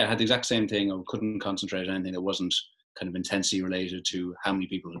 But yeah, I had the exact same thing. I couldn't concentrate on anything that wasn't kind of intensely related to how many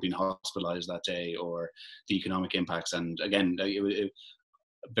people had been hospitalized that day or the economic impacts. And again, it was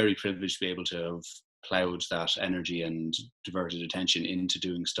very privileged to be able to have plowed that energy and diverted attention into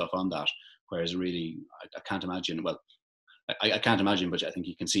doing stuff on that, whereas really I can't imagine, well, I can't imagine, but I think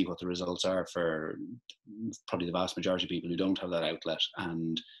you can see what the results are for probably the vast majority of people who don't have that outlet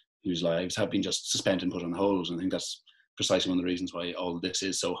and whose lives have been just suspended and put on hold. And I think that's precisely one of the reasons why all of this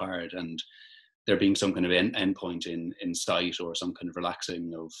is so hard, and there being some kind of end point in sight, or some kind of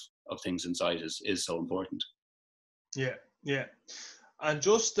relaxing of things in sight is so important. Yeah. And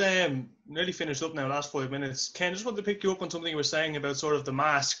just nearly finished up now, last 5 minutes. Ken, just wanted to pick you up on something you were saying about sort of the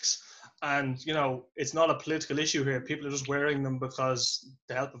masks. And, you know, it's not a political issue here. People are just wearing them because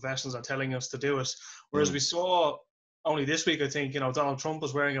the health professionals are telling us to do it. Whereas we saw only this week, I think, you know, Donald Trump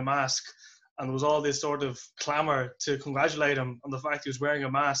was wearing a mask, and there was all this sort of clamour to congratulate him on the fact he was wearing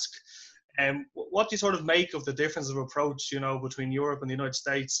a mask. What do you sort of make of the difference of approach, you know, between Europe and the United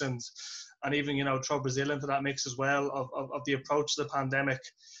States, and even, you know, throw Brazil into that mix as well, of the approach to the pandemic?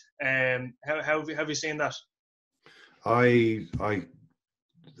 How have you seen that? I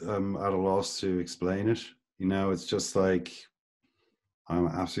am at a loss to explain it. You know, it's just like, I'm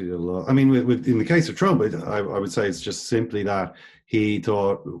absolutely at a loss. I mean, in the case of Trump, I would say it's just simply that he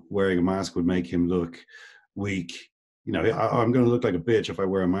thought wearing a mask would make him look weak. You know, I'm going to look like a bitch if I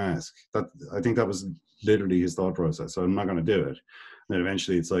wear a mask. I think that was literally his thought process. So I'm not going to do it. And then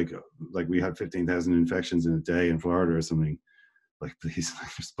eventually it's like we had 15,000 infections in a day in Florida or something. Like, please,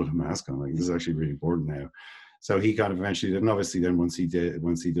 just put a mask on. Like, this is actually really important now. So he kind of eventually did. And obviously then once he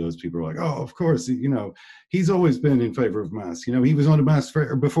does, people are like, oh, of course, you know, he's always been in favor of masks. You know, he was on a mask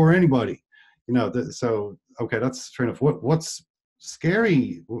before anybody. You know, so, okay, that's fair enough. What's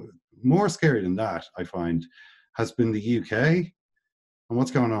scary, more scary than that, I find, has been the UK. And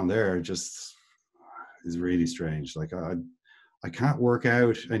what's going on there just is really strange. Like, I can't work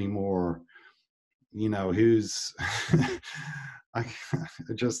out anymore, you know, who's, I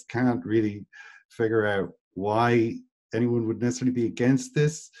just can't really figure out why anyone would necessarily be against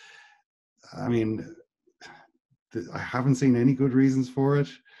this. I mean, I haven't seen any good reasons for it.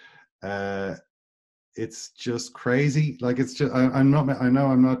 It's just crazy. Like, it's just, I know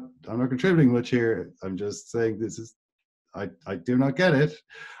I'm not contributing much here. I'm just saying this is, I do not get it.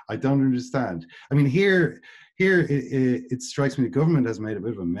 I don't understand. I mean, here it strikes me the government has made a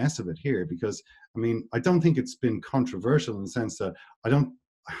bit of a mess of it here, because, I mean, I don't think it's been controversial in the sense that I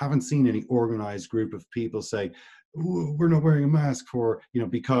haven't seen any organized group of people say, we're not wearing a mask for, you know,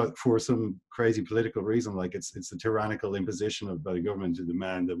 because for some crazy political reason, like it's a tyrannical imposition by the government to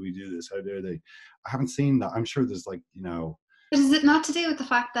demand that we do this. How dare they? I haven't seen that. I'm sure there's, like, you know. But is it not to do with the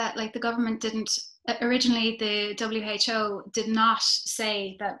fact that, like, the government didn't, originally the WHO did not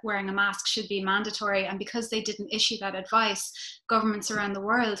say that wearing a mask should be mandatory, and because they didn't issue that advice, governments around the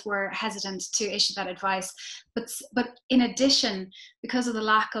world were hesitant to issue that advice. But in addition, because of the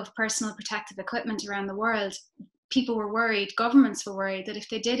lack of personal protective equipment around the world, people were worried, governments were worried, that if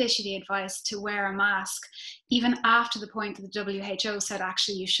they did issue the advice to wear a mask, even after the point that the WHO said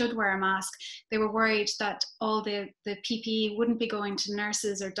actually you should wear a mask, they were worried that all the PPE wouldn't be going to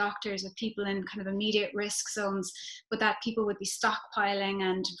nurses or doctors or people in kind of immediate risk zones, but that people would be stockpiling,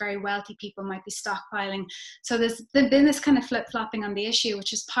 and very wealthy people might be stockpiling. So there's been this kind of flip-flopping on the issue,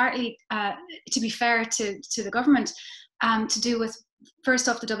 which is partly, to be fair to the government, to do with, first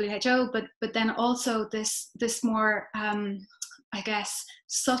off, the WHO, but then also this more, I guess,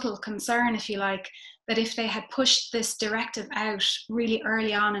 subtle concern, if you like, that if they had pushed this directive out really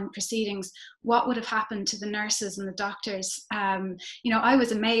early on in proceedings, what would have happened to the nurses and the doctors? You know, I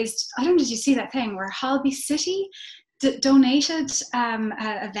was amazed. I don't know, did you see that thing where Holby City donated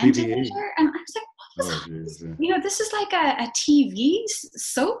a ventilator? And I was like, what Oh, geez, yeah. You know, this is like a TV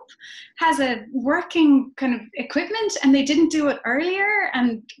soap, has a working kind of equipment, and they didn't do it earlier,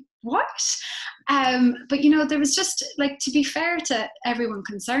 and what? But, you know, there was just, like, to be fair to everyone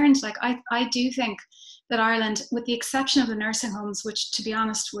concerned, like, I do think that Ireland, with the exception of the nursing homes, which, to be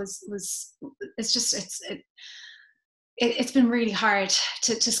honest, it's been really hard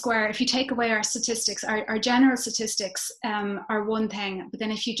to square. If you take away our statistics, our general statistics are one thing, but then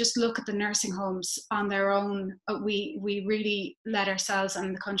if you just look at the nursing homes on their own, we really let ourselves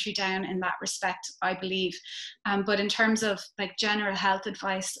and the country down in that respect, I believe. But in terms of, like, general health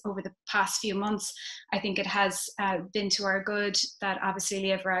advice over the past few months, I think it has been to our good that obviously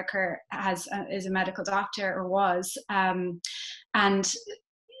Leah Varadkar is a medical doctor, or was, and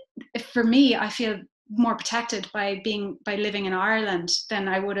for me, I feel more protected by living in Ireland than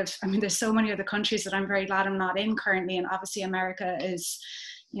I would have. I mean, there's so many other countries that I'm very glad I'm not in currently, and obviously America is,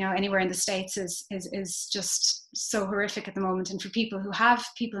 you know, anywhere in the States is just so horrific at the moment. And for people who have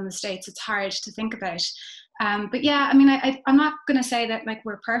people in the States, it's hard to think about. But yeah, I mean, I'm not going to say that, like,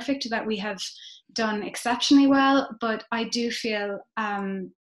 we're perfect, that we have done exceptionally well, but I do feel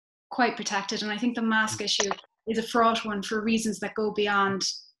quite protected. And I think the mask issue is a fraught one for reasons that go beyond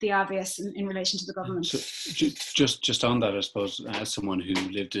the obvious in relation to the government. So just on that, I suppose, as someone who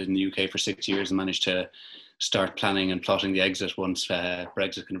lived in the UK for 6 years and managed to start planning and plotting the exit once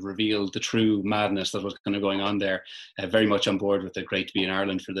Brexit kind of revealed the true madness that was kind of going on there, very much on board with the great to be in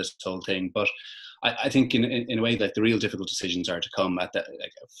Ireland for this whole thing. But I think in a way, like, the real difficult decisions are to come.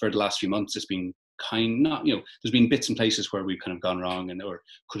 For the last few months, it's been there's been bits and places where we've kind of gone wrong or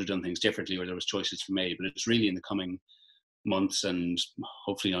could have done things differently, or there was choices made, but it's really in the coming months, and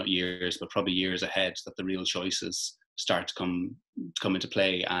hopefully not years, but probably years ahead, that the real choices start to come into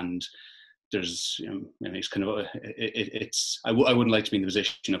play. And there's, you know, it's kind of I wouldn't like to be in the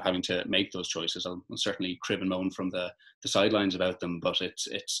position of having to make those choices. I'll certainly crib and moan from the sidelines about them, but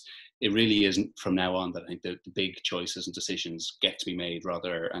it really isn't from now on that I think the big choices and decisions get to be made,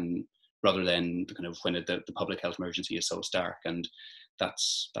 rather than the kind of when the public health emergency is so stark. And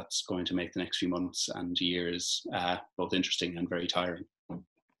that's going to make the next few months and years both interesting and very tiring.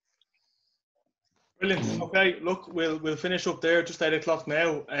 Brilliant. Okay, look, we'll finish up there. Just 8 o'clock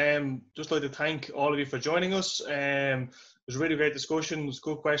now. Just like to thank all of you for joining us. It was a really great discussion. It was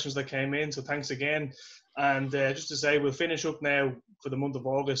good questions that came in, so thanks again. And just to say, we'll finish up now for the month of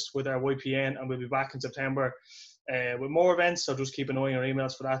August with our YPN, and we'll be back in September with more events. So just keep an eye on your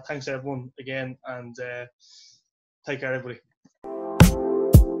emails for that. Thanks everyone again, and take care, everybody.